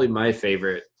actually is probably my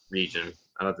favorite region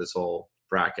out of this whole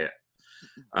bracket.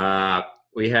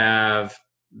 We have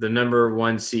the number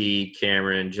 1 seed,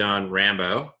 Cameron, John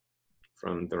Rambo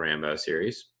from the Rambo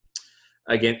series,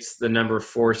 against the number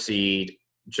 4 seed,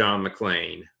 John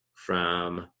McClane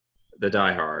from the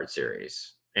Die Hard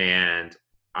series. And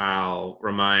I'll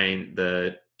remind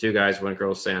the Two Guys, One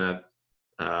Girl Santa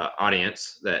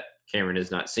audience that Cameron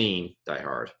has not seen Die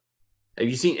Hard. Have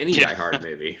you seen any Die Hard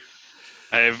movie?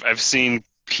 I've seen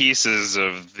pieces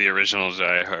of the original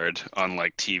Die Hard on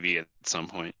TV at some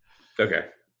point. Okay.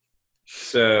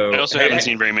 So I also haven't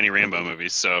seen very many Rambo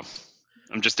movies, so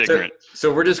I'm just ignorant.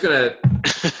 So we're just gonna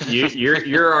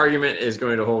your argument is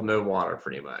going to hold no water,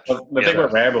 pretty much. Well, the thing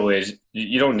about Rambo is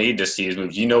you don't need to see his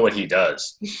movies. You know what he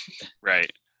does.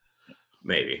 Right.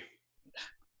 Maybe.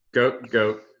 Go.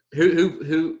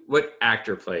 Who? What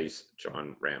actor plays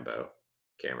John Rambo?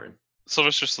 Cameron.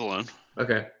 Sylvester Stallone.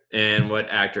 Okay. And what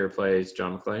actor plays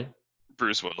John McClane?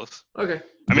 Bruce Willis. Okay.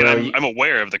 I mean, I'm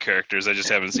aware of the characters. I just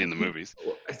haven't seen the movies.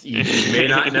 You may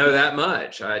not know that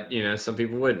much. Some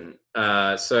people wouldn't.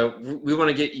 So we want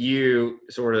to get you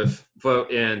sort of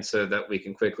vote in so that we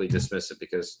can quickly dismiss it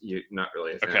because you're not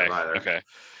really a fan of either. Okay.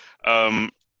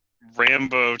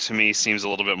 Rambo to me seems a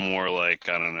little bit more like,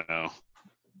 I don't know,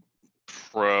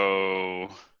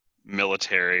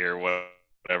 pro-military or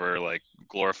whatever, like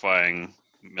glorifying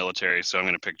military. So I'm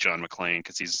going to pick John McClane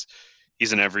because he's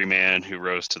an everyman who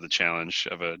rose to the challenge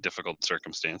of a difficult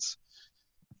circumstance.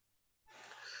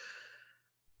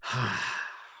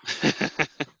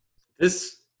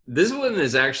 This one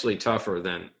is actually tougher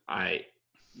than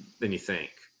you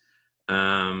think.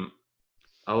 A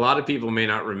lot of people may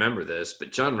not remember this,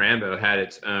 but John Rambo had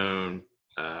its own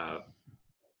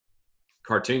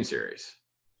cartoon series.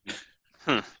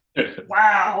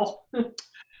 Wow.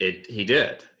 He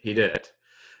did.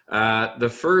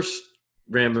 The first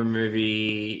Rambo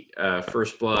movie,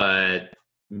 First Blood,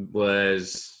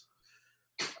 was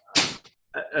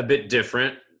a bit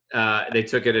different. They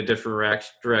took it a different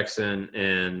direction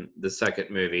in the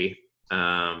second movie.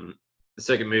 The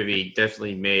second movie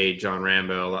definitely made John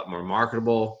Rambo a lot more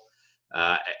marketable.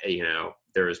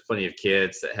 There was plenty of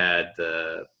kids that had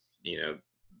the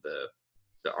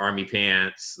army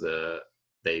pants.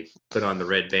 They put on the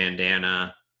red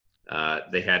bandana.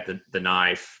 They had the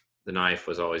knife. The knife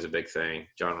was always a big thing.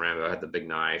 John Rambo had the big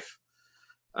knife.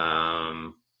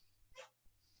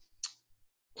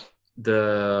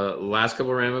 The last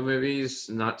couple of Rambo movies,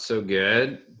 not so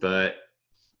good, but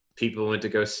people went to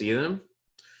go see them.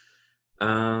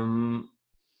 I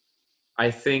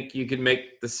think you could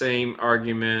make the same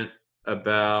argument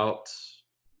about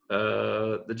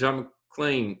the John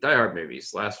McClane Die Hard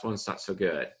movies. Last one's not so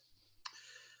good.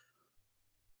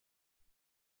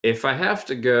 If I have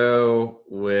to go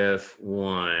with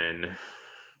one,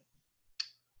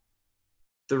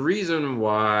 the reason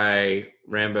why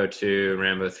Rambo 2 and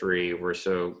Rambo 3 were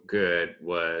so good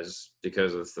was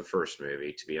because of the first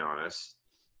movie, to be honest.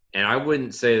 And I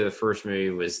wouldn't say the first movie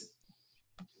was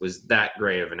that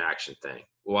great of an action thing.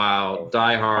 While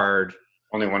Die Hard,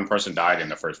 Only one person died in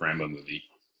the first Rambo movie.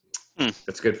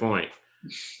 that's a good point.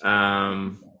 A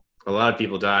lot of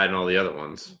people died in all the other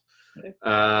ones.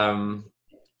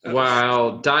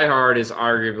 While Die Hard is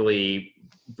arguably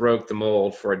broke the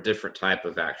mold for a different type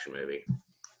of action movie.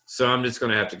 So I'm just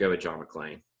going to have to go with John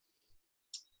McClane.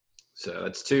 So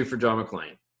that's 2 for John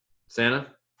McClane. Santa?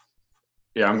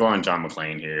 Yeah, I'm going John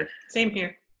McClane here. Same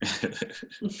here.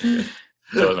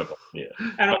 So, yeah.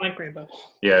 I don't like Rambo.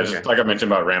 Yeah, just like I mentioned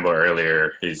about Rambo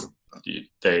earlier,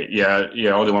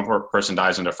 only one person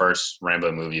dies in the first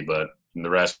Rambo movie, but in the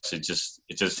rest, it's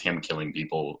just him killing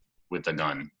people with a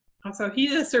gun. Also,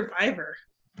 he's a survivor.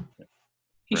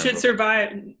 He Rambo. should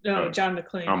survive. No, John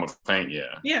McClane. John McClane,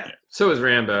 yeah. Yeah. So is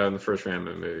Rambo in the first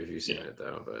Rambo movie, if you've seen it,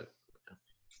 though. But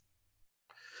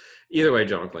either way,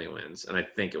 John McClane wins, and I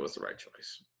think it was the right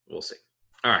choice. We'll see.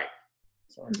 All right.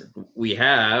 We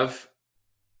have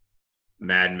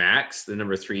Mad Max, the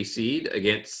number 3 seed,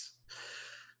 against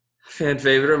a fan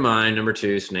favorite of mine, number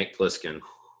 2, Snake Plissken,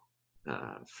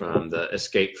 from the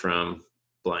Escape from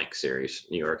Blank series,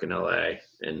 New York and LA,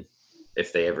 and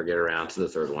if they ever get around to the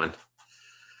third one.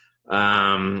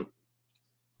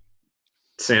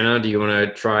 Santa, do you want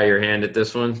to try your hand at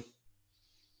this one?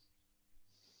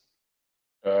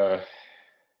 I'm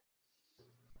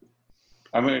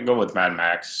going to go with Mad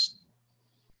Max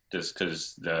just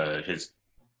because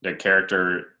the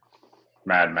character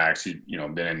Mad Max,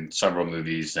 been in several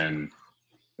movies, and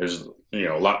there's a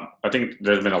lot. I think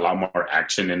there's been a lot more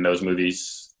action in those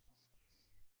movies.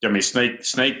 I mean, Snake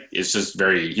is just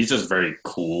he's just very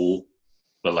cool,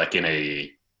 but like in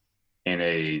a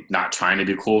not trying to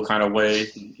be cool kind of way.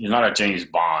 He's not a James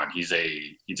Bond. He's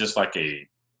just like a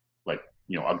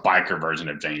biker version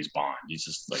of James Bond. He's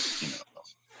just like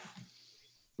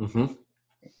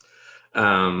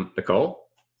Nicole?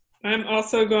 I'm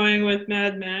also going with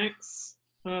Mad Max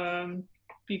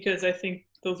because I think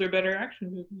those are better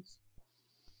action movies.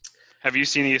 Have you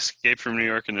seen the Escape from New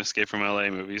York and Escape from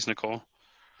LA movies, Nicole?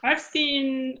 I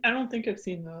don't think I've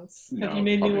seen those. No, Have you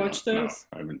made me probably watch not. No, those?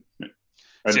 I haven't.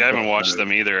 See, I haven't watched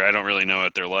them either. I don't really know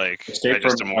what they're like. Escape I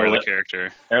just from am aware of LA. the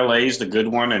character. LA's the good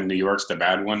one and New York's the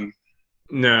bad one.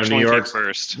 No, Which New one came York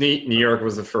first. New York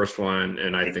was the first one,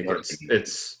 and I think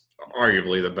it's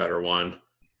arguably the better one.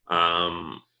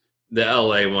 The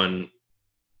LA one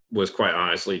was quite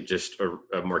honestly just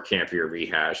a more campier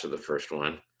rehash of the first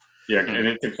one. Yeah, and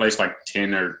it took place like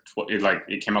 10 or 12,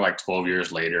 it came out like 12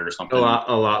 years later or something. A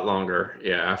lot longer,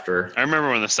 yeah. After I remember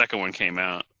when the second one came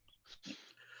out.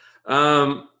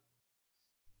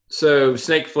 So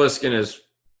Snake Plissken is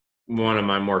one of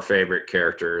my more favorite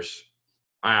characters.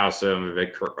 I also am a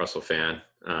big Kurt Russell fan.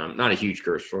 Not a huge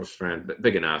Kurt Russell fan, but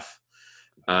big enough.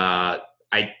 I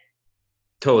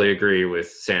totally agree with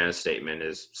Santa's statement.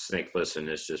 Is Snake Plissken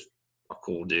is just a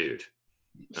cool dude.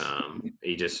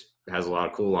 He just has a lot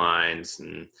of cool lines,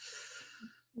 and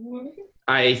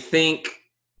I think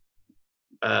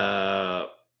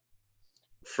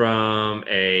from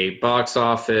a box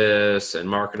office and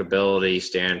marketability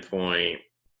standpoint,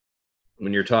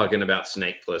 when you're talking about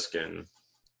Snake Plissken,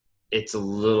 it's a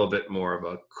little bit more of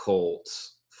a cult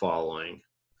following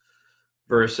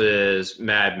versus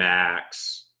Mad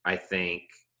Max. I think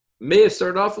may have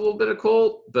started off a little bit of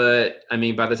cult, but I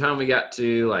mean, by the time we got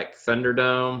to like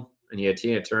Thunderdome and you had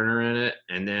Tina Turner in it,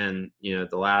 and then the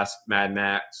last Mad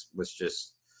Max was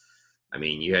just, I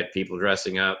mean, you had people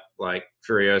dressing up like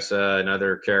Furiosa and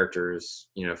other characters,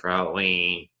 for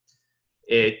Halloween.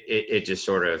 It just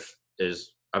sort of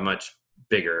is a much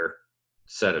bigger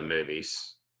set of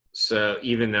movies. So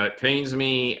even though it pains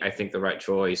me, I think the right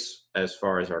choice as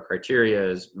far as our criteria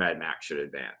is Mad Max should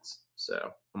advance. So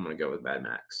I'm going to go with Mad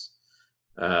Max.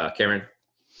 Cameron?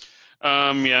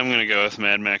 Yeah, I'm going to go with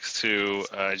Mad Max 2.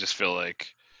 I just feel like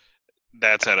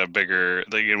that's at a bigger,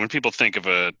 when people think of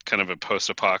a kind of a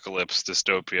post-apocalypse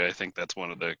dystopia, I think that's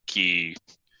one of the key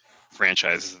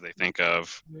franchises that they think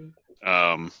of.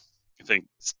 I think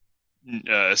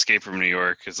Escape from New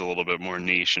York is a little bit more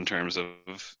niche in terms of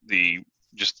the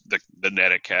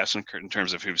net cast in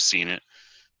terms of who's seen it.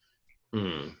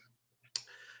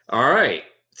 All right.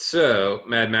 So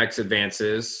Mad Max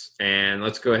advances, and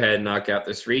let's go ahead and knock out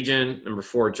this region. Number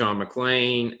 4, John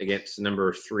McClane against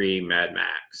number 3, Mad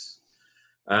Max.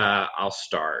 I'll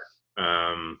start.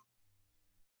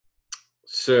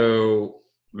 So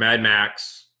Mad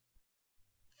Max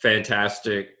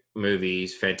fantastic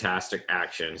movies, fantastic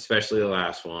action, especially the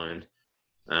last one.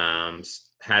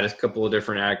 Had a couple of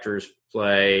different actors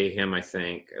play him, I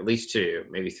think. At least two,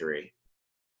 maybe three.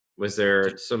 Was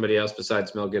there somebody else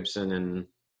besides Mel Gibson and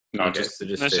No, okay, just so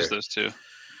That's two. just those two.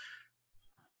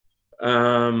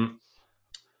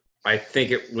 I think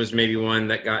it was maybe one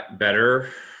that got better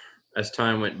as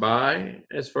time went by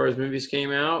as far as movies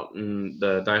came out, and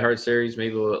the Die Hard series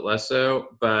maybe a little bit less so.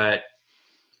 But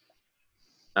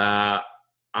I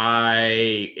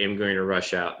am going to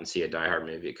rush out and see a Die Hard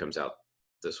movie that comes out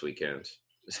this weekend,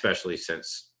 especially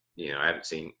since I haven't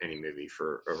seen any movie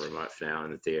for over a month now in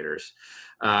the theaters.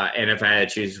 And if I had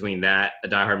to choose between that, a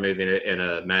Die Hard movie and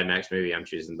a Mad Max movie, I'm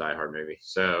choosing the Die Hard movie.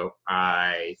 So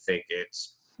I think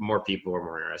it's more people are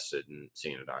more interested in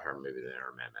seeing a Die Hard movie than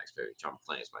a Mad Max movie. John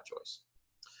McClane is my choice.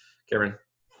 Cameron?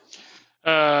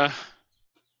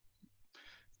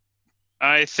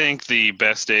 I think the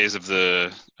best days of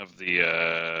the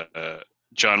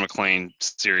John McClane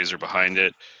series are behind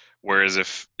it. Whereas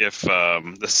if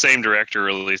the same director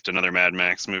released another Mad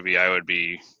Max movie, I would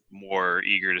be more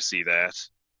eager to see that.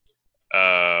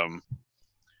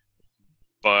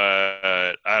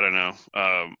 But I don't know.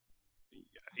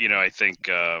 I think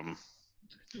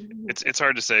it's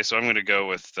hard to say. So I'm going to go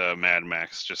with Mad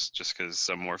Max just because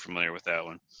I'm more familiar with that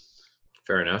one.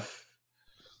 Fair enough.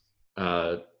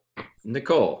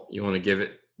 Nicole, you want to give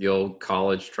it the old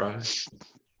college try?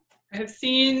 I have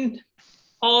seen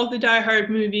all of the Die Hard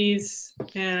movies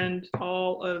and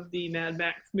all of the Mad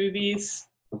Max movies.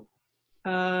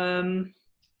 I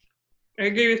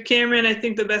agree with Cameron. I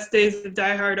think the best days of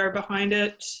Die Hard are behind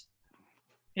it.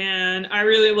 And I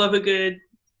really love a good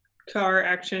car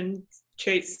action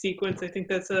chase sequence. I think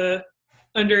that's a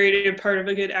underrated part of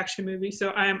a good action movie. So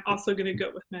I am also going to go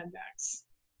with Mad Max.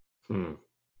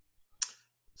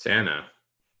 Santa.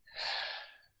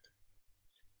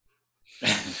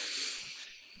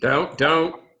 Don't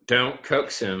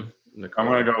coax him, Nicole.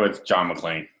 I'm gonna go with John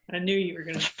McClane I knew you were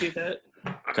going to do that.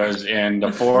 because in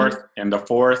the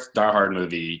fourth Die Hard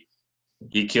movie,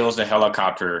 he kills the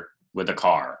helicopter with a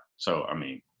car. So I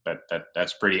mean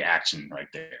that's pretty action right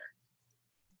there.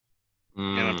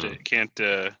 Can't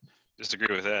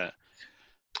disagree with that.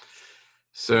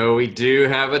 So we do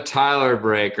have a Tyler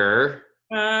breaker.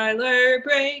 Tyler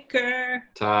Breaker.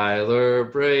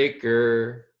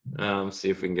 See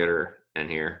if we can get her in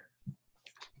here.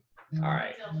 All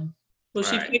right. Well,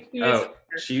 she All right. picked you. Oh,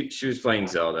 she was playing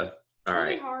Zelda. All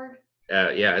right. Hard.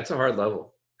 Yeah, it's a hard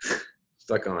level.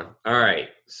 Stuck on. All right.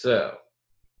 So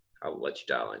I'll let you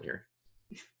dial in here.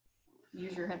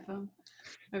 Use your headphone.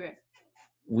 Okay.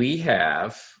 We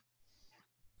have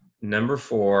number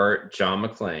 4, John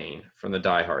McClane from the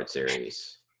Die Hard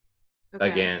series Okay.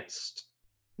 against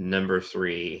number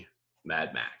 3,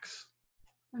 Mad Max.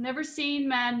 I've never seen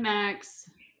Mad Max.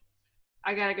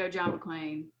 I gotta go John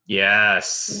McClane.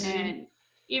 Yes. And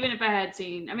even if I had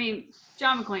seen, I mean,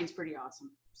 John McClane's pretty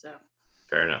awesome. So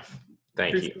Fair enough.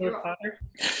 Thank Bruce you. Willis hotter?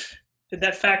 Did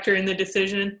that factor in the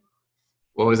decision?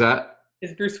 What was that?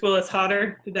 Is Bruce Willis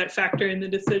hotter? Did that factor in the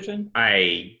decision?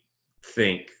 I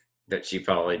think that she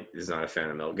probably is not a fan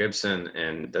of Mel Gibson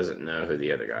and doesn't know who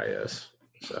the other guy is.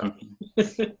 So,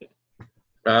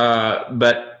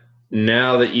 but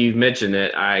now that you've mentioned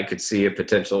it, I could see a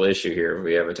potential issue here.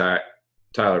 We have a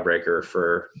Tyler breaker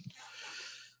for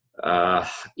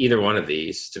either one of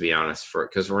these, to be honest,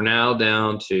 because we're now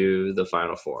down to the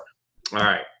final 4. All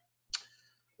right.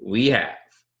 We have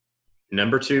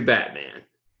number 2, Batman,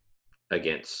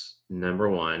 against number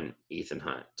 1, Ethan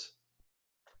Hunt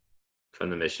from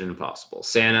the Mission Impossible.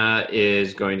 Santa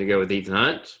is going to go with Ethan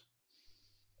Hunt.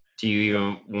 Do you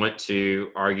even want to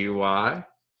argue why?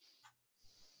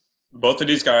 Both of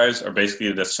these guys are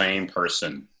basically the same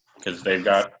person because they've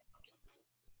got.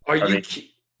 Okay.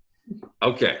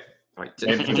 All right.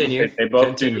 Continue. They both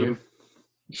Continue. do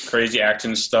crazy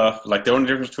action stuff. Like the only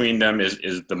difference between them is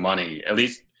the money. At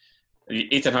least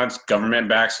Ethan Hunt's government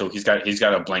back, so he's got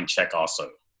a blank check also.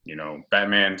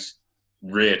 Batman's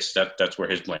rich. That's where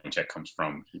his blank check comes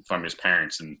from his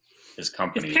parents and his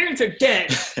company. His parents are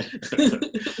dead.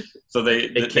 So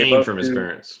It came from his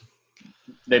parents.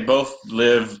 They both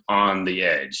live on the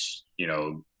edge,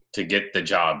 to get the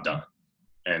job done,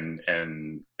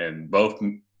 and both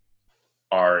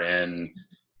are in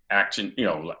action,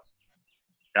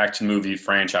 action movie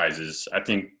franchises. I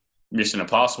think Mission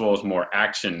Impossible is more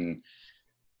action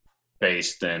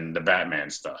based than the Batman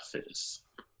stuff is.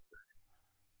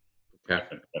 Okay.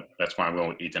 That's why I'm going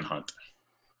with Ethan Hunt.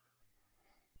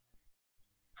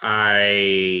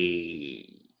 I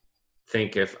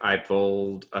think if I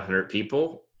polled 100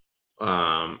 people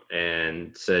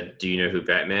and said, "Do you know who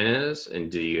Batman is?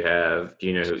 And do you know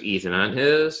who Ethan Hunt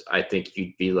is?" I think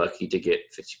you'd be lucky to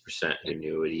get 50% who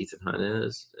knew what Ethan Hunt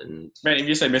is. And Man, if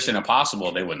you say Mission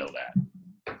Impossible, they wouldn't know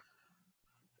that.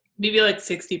 Maybe like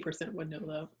 60% would know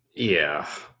though. yeah,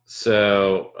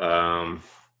 so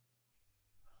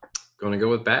going to go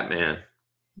with Batman.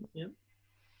 Yep.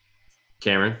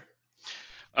 Cameron.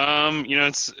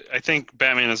 I think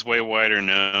Batman is way wider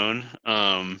known.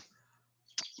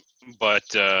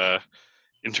 But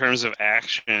in terms of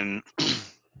action,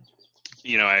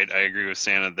 I agree with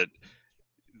Santa that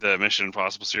the Mission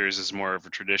Impossible series is more of a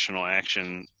traditional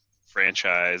action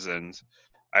franchise, and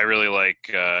I really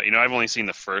like. I've only seen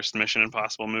the first Mission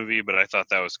Impossible movie, but I thought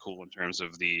that was cool in terms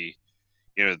of the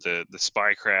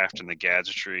spycraft and the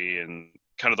gadgetry and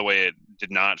kind of the way it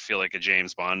did not feel like a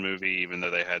James Bond movie, even though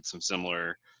they had some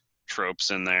similar tropes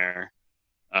in there.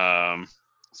 So I'm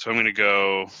going to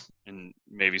go and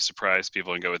maybe surprise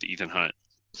people and go with Ethan Hunt.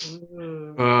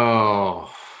 Ooh. Oh,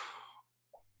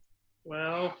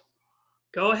 Well,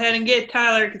 go ahead and get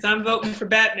Tyler because I'm voting for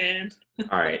Batman.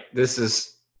 all right. This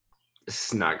is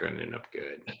not going to end up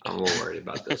good. I'm a little worried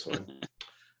about this one.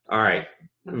 All right,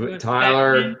 I'm going for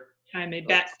Tyler. Batman. I'm a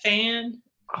Bat fan.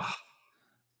 Oh,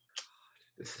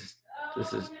 this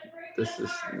is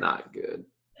not good.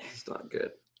 It's not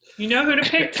good. You know who to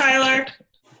pick, Tyler.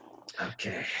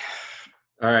 Okay.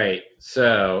 All right.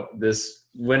 So this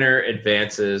winner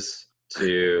advances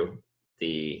to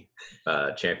the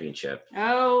championship.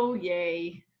 Oh,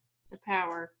 yay. The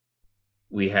power.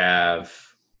 We have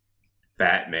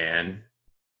Batman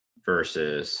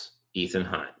versus Ethan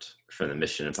Hunt from the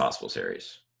Mission Impossible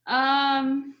series.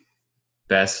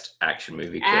 Best action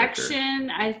movie character. Action,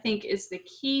 I think, is the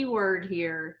key word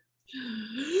here.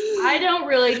 I don't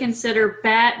really consider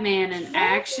Batman an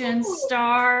action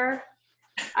star.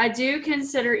 I do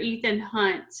consider Ethan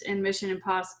Hunt in Mission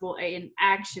Impossible an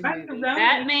action Back movie. around.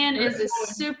 Batman is a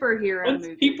superhero Hunts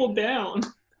movie. people down.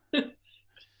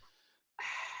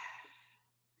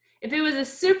 If it was a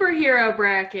superhero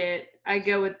bracket, I'd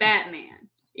go with Batman,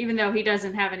 even though he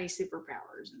doesn't have any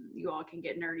superpowers, and you all can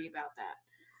get nerdy about that.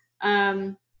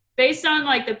 Based on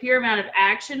like the pure amount of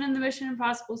action in the Mission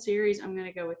Impossible series, I'm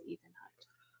gonna go with Ethan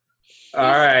Hunt.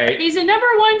 All right. He's a number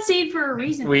one seed for a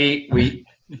reason. We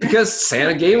because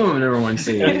Santa gave him a number one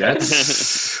seed.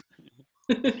 That's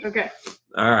Okay,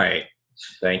 all right.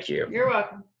 Thank you. you're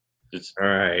welcome. All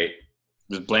right.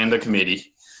 Just blame the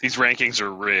committee. These rankings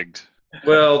are rigged.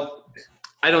 Well,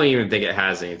 I don't even think it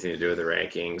has anything to do with the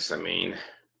rankings. I mean,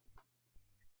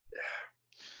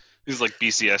 These are like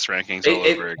BCS rankings all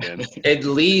over again. at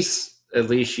least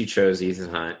she chose Ethan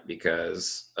Hunt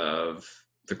because of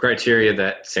the criteria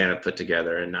that Santa put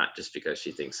together, and not just because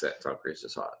she thinks that Tom Cruise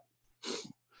is hot.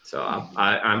 So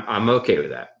I'm okay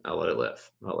with that. I'll let it live.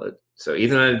 So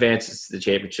Ethan Hunt advances to the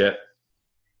championship,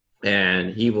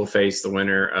 and he will face the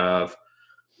winner of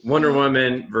Wonder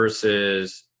Woman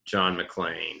versus John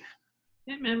McClane.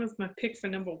 Batman was my pick for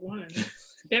number one.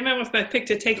 Batman was my pick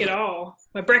to take it all.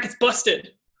 My bracket's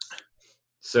busted.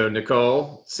 So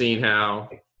Nicole, seeing how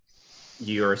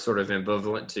you are sort of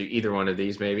ambivalent to either one of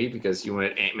these, maybe because you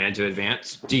wanted Ant-Man to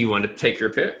advance, do you want to take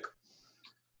your pick?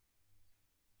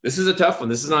 This is a tough one.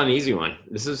 This is not an easy one.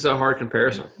 This is a hard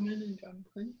comparison.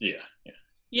 Yeah.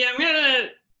 Yeah,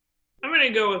 I'm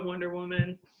gonna go with Wonder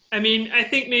Woman. I mean, I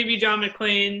think maybe John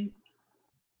McClane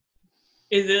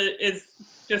is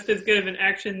just as good of an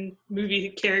action movie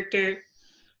character,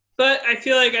 but I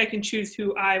feel like I can choose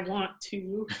who I want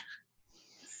to.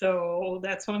 So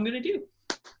that's what I'm gonna do.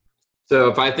 So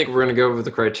if I think we're going to go over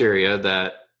the criteria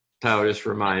that Tyler just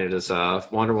reminded us of,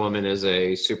 Wonder Woman is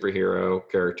a superhero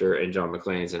character and John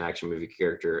McClane is an action movie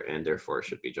character, and therefore it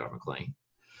should be John McClane.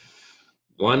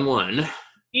 1-1.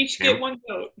 Each get one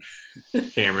vote.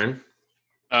 Cameron.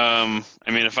 I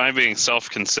mean, if I'm being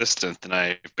self-consistent, then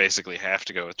I basically have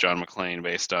to go with John McClane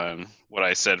based on what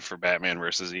I said for Batman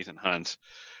versus Ethan Hunt.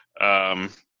 And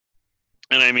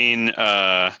I mean,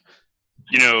 the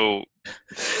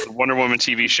Wonder Woman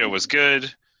TV show was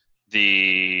good.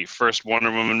 The first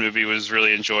Wonder Woman movie was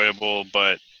really enjoyable,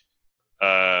 but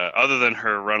other than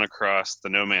her run across the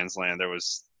no man's land, there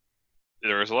was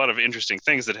a lot of interesting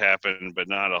things that happened, but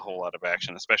not a whole lot of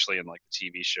action, especially in like the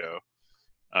TV show.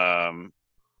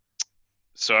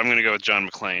 So I'm going to go with John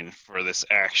McClane for this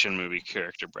action movie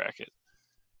character bracket.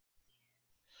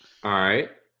 All right.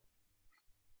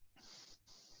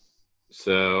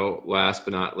 So last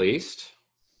but not least.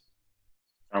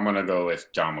 I'm going to go with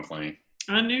John McClane.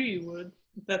 I knew you would.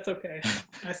 That's okay.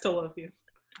 I still love you.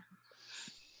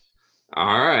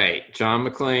 All right. John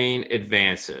McClane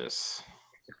advances.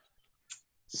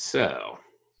 So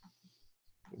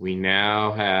We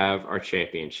now have our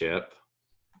championship.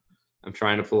 I'm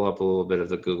trying to pull up a little bit of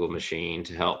the Google machine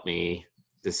to help me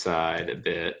decide a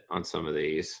bit on some of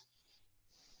these.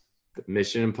 The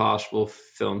Mission Impossible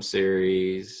film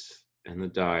series and the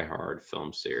Die Hard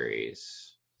film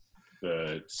series.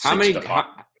 How many? There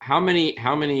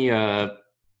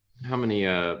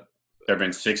have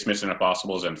been 6 Mission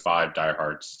Impossibles and 5 Die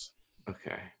Hards.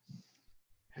 Okay.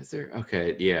 Is there?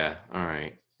 Okay. Yeah. All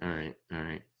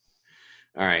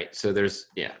right. So there's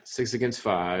 6 against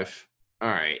 5. All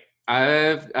right.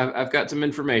 I've got some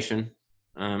information.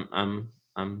 I'm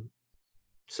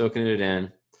soaking it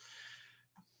in.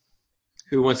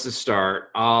 Who wants to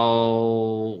start?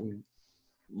 I'll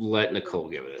let Nicole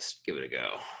give it a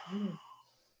go.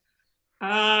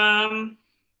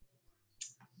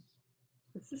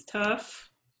 This is tough,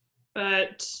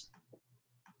 but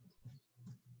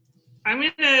I'm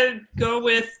gonna go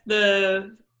with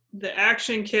the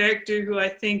action character who I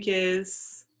think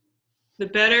is the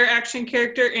better action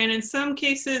character, and in some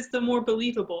cases the more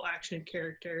believable action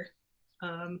character.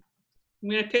 I'm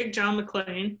gonna pick John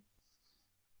McClane.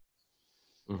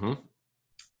 Mm-hmm.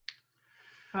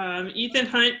 Ethan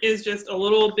Hunt is just a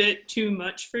little bit too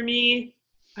much for me.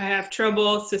 I have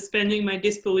trouble suspending my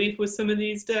disbelief with some of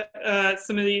these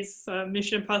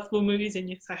Mission Impossible movies, and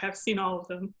yes, I have seen all of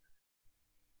them.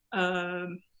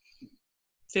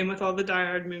 Same with all the Die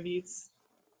Hard movies.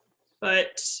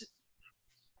 But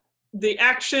the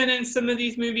action in some of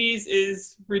these movies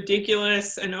is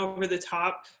ridiculous and over the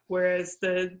top, whereas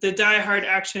the Die Hard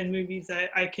action movies,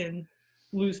 I can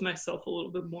lose myself a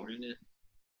little bit more in it.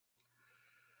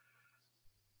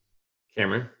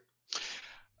 Cameron?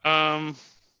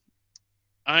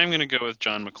 I'm going to go with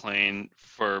John McClane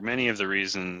for many of the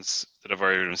reasons that have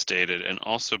already been stated, and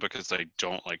also because I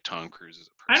don't like Tom Cruise as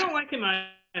a person. I don't like him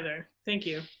either. Thank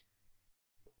you.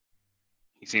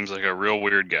 He seems like a real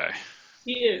weird guy.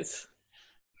 He is.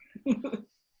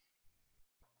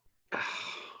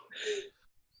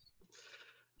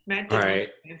 Matt, all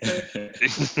right.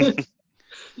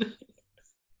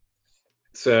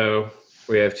 So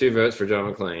we have 2 votes for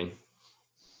John McClane.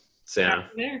 Sam?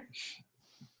 There.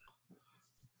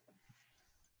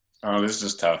 Oh, this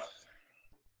is tough.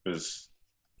 Because,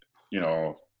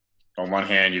 on one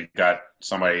hand, you've got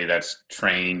somebody that's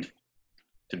trained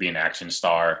to be an action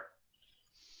star.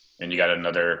 And you got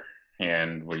another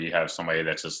hand where you have somebody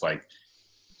that's just like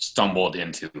stumbled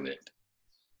into it.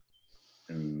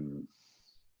 And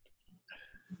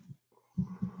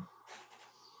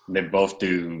they both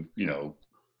do,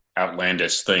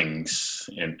 outlandish things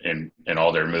in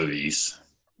all their movies.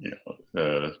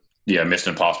 Mission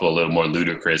Impossible a little more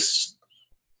ludicrous.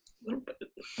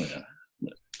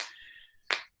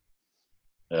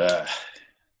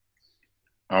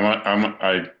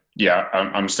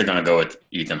 I'm still gonna go with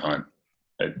Ethan Hunt.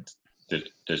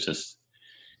 There's just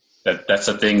that's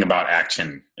the thing about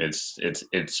action. It's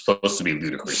supposed to be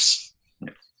ludicrous.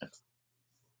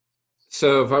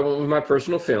 So if I went with my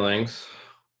personal feelings,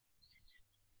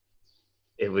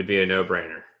 it would be a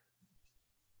no-brainer.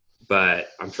 But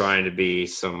I'm trying to be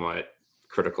somewhat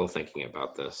critical thinking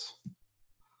about this.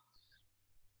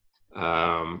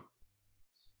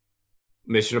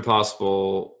 Mission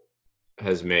Impossible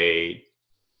has made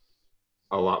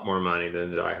a lot more money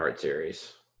than the Die Hard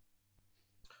series.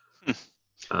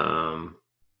 John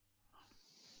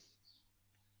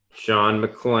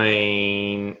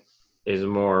McClane is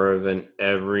more of an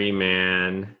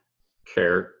everyman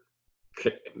character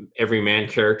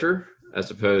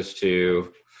as opposed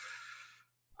to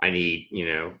I need,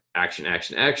 action,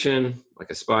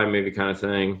 like a spy movie kind of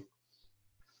thing.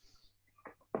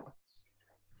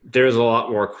 There's a lot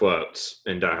more quotes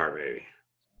in Die Hard movie.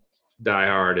 Die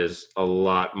Hard is a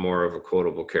lot more of a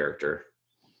quotable character.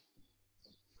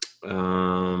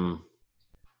 I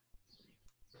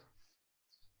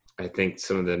think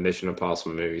some of the Mission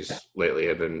Impossible movies lately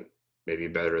have been maybe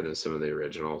better than some of the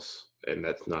originals, and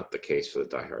that's not the case for the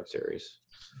Die Hard series.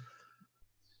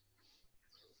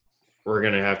 We're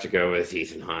going to have to go with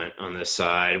Ethan Hunt on this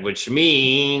side, which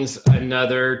means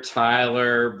another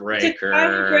Tyler breaker.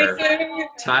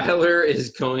 Tyler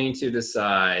is going to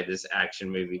decide this action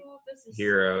movie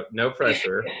hero. No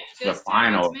pressure. Just The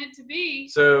final. how it's meant to be.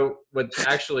 So what's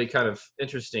actually kind of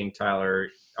interesting, Tyler,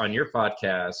 on your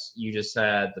podcast, you just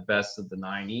had the best of the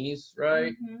 90s,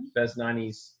 right? Mhm. Best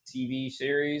 90s TV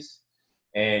series.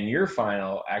 And your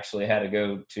final actually had to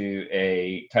go to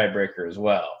a tiebreaker as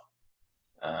well.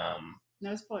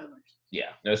 No spoilers.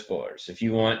 Yeah, no spoilers. If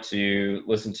you want to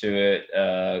listen to it,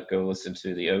 go listen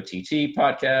to the OTT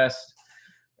podcast.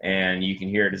 and you can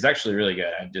hear it. It's actually really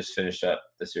good. I just finished up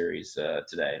the series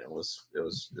today, and it was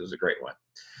a great one.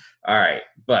 All right,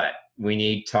 but we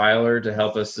need Tyler to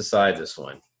help us decide this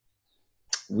one.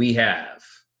 We have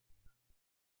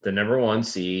the number 1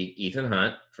 seed, Ethan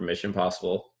Hunt from Mission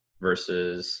Impossible,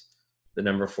 versus the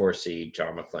number 4 seed,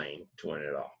 John McClane, to win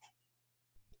it all.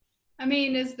 I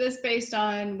mean, is this based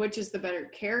on which is the better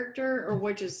character or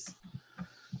which is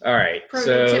All right,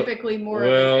 prototypically more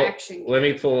of an action character? Let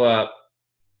me pull up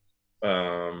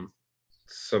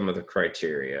some of the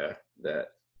criteria that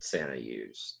Santa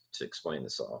used to explain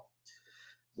this all.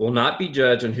 Will not be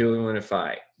judged on who we want to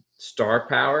fight. Star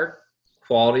power,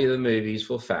 quality of the movies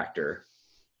will factor.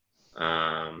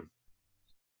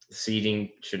 Seating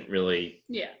shouldn't really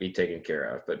be taken care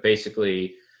of, but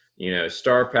basically,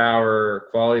 star power,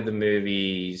 quality of the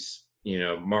movies,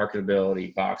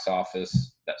 marketability, box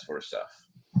office, that sort of stuff.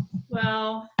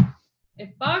 Well,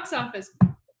 if box office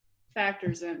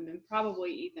factors in, then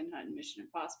probably Ethan Hunt and Mission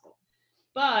Impossible.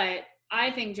 But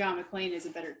I think John McClane is a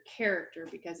better character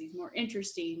because he's more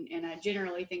interesting, and I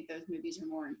generally think those movies are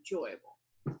more enjoyable.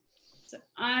 So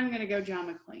I'm going to go John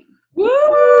McClane.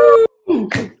 Woo!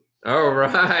 All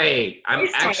right. I'm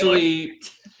actually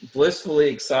blissfully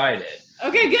excited.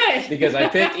 Okay, good. Because I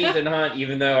picked Ethan Hunt,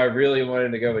 even though I really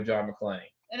wanted to go with John McClane.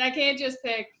 And I can't just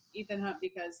pick Ethan Hunt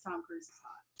because Tom Cruise is hot.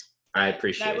 I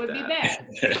appreciate that. That would be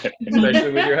bad.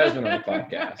 Especially with your husband on the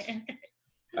podcast.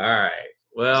 All right.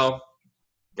 Well,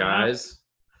 guys,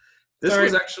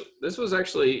 this was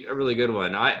actually a really good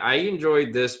one. I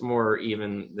enjoyed this more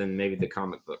even than maybe the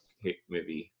comic book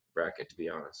movie bracket, to be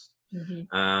honest.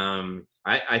 Mm-hmm.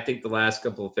 I think the last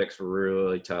couple of picks were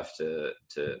really tough to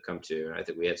come to, and I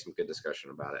think we had some good discussion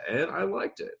about it, and I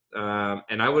liked it.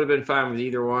 And I would have been fine with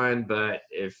either one, but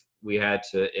if we had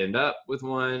to end up with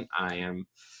one, I am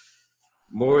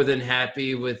more than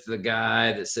happy with the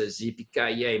guy that says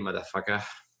 "Yippee-ki-yay, motherfucker."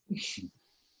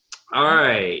 All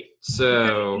right,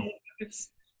 so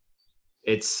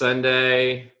it's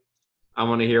Sunday. I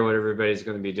want to hear what everybody's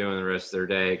going to be doing the rest of their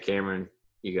day. Cameron,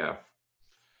 you go.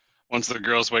 Once the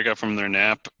girls wake up from their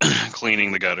nap,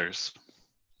 cleaning the gutters.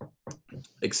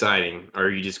 Exciting. Are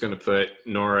you just going to put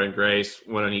Nora and Grace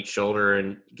one on each shoulder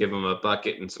and give them a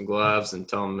bucket and some gloves and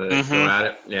tell them to go at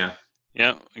it? Yeah.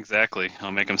 Yeah, exactly.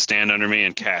 I'll make them stand under me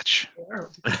and catch.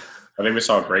 I think we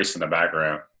saw Grace in the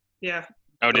background. Yeah.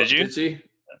 Oh, did you? Did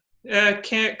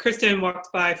she? Kristen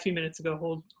walked by a few minutes ago.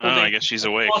 Holding I guess she's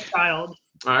awake. A child.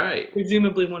 All right.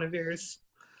 Presumably one of yours.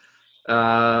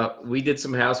 We did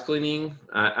some house cleaning.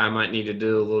 I might need to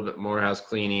do a little bit more house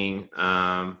cleaning,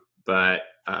 but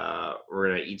we're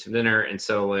going to eat some dinner and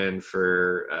settle in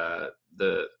for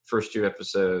the first 2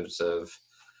 episodes of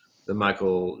the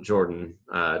Michael Jordan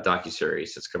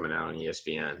docuseries that's coming out on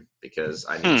ESPN because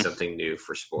I need something new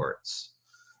for sports.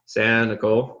 Sam,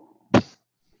 Nicole,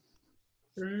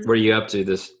 what are you up to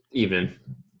this evening?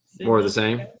 More of the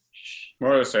same?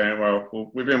 More of the same.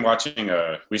 Well, we've been watching.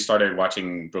 We started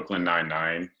watching Brooklyn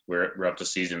Nine-Nine. We're up to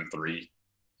season 3.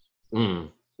 We've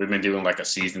been doing like a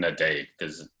season a day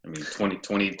because 20.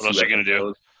 What else are you gonna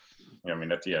do? I mean,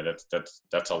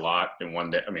 that's a lot in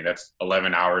one day. I mean, that's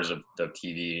 11 hours of the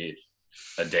TV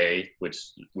a day, which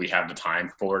we have the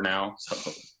time for now.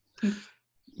 So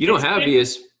you don't have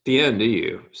ESPN, do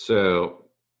you? So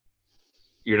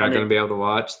you're not going to be able to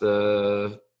watch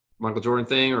the Michael Jordan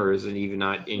thing, or is it even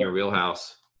not in your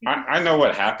wheelhouse? I know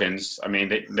what happens. I mean,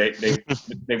 they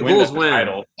win Bulls the win.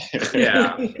 title.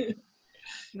 Yeah.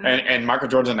 and Michael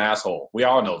Jordan's an asshole. We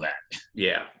all know that.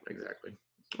 Yeah, exactly.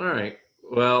 All right.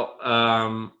 Well,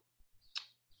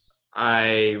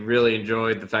 I really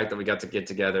enjoyed the fact that we got to get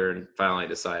together and finally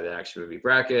decide the action movie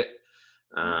bracket.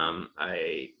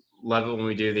 I love it when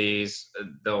we do these.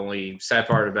 The only sad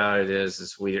part about it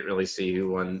is we didn't really see who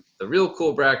won the real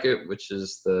cool bracket, which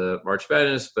is the March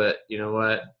Madness. But you know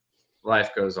what?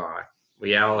 Life goes on.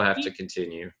 We all have to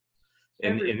continue.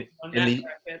 In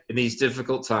these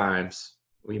difficult times,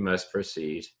 we must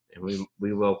proceed, and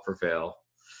we will prevail.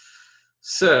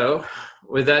 So,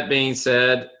 with that being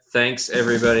said, thanks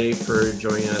everybody for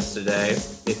joining us today.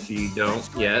 If you don't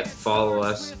yet, follow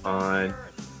us on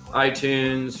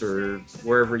iTunes or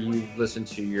wherever you listen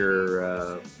to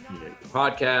your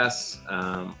podcasts.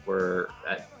 We're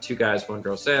at 2 Guys 1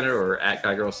 Girl Santa or at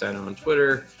Guy Girl Santa on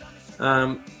Twitter.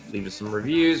 Leave us some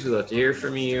reviews. We'd love to hear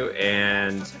from you,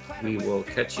 and we will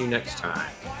catch you next time.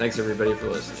 Thanks everybody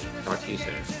for listening. Talk to you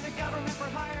soon.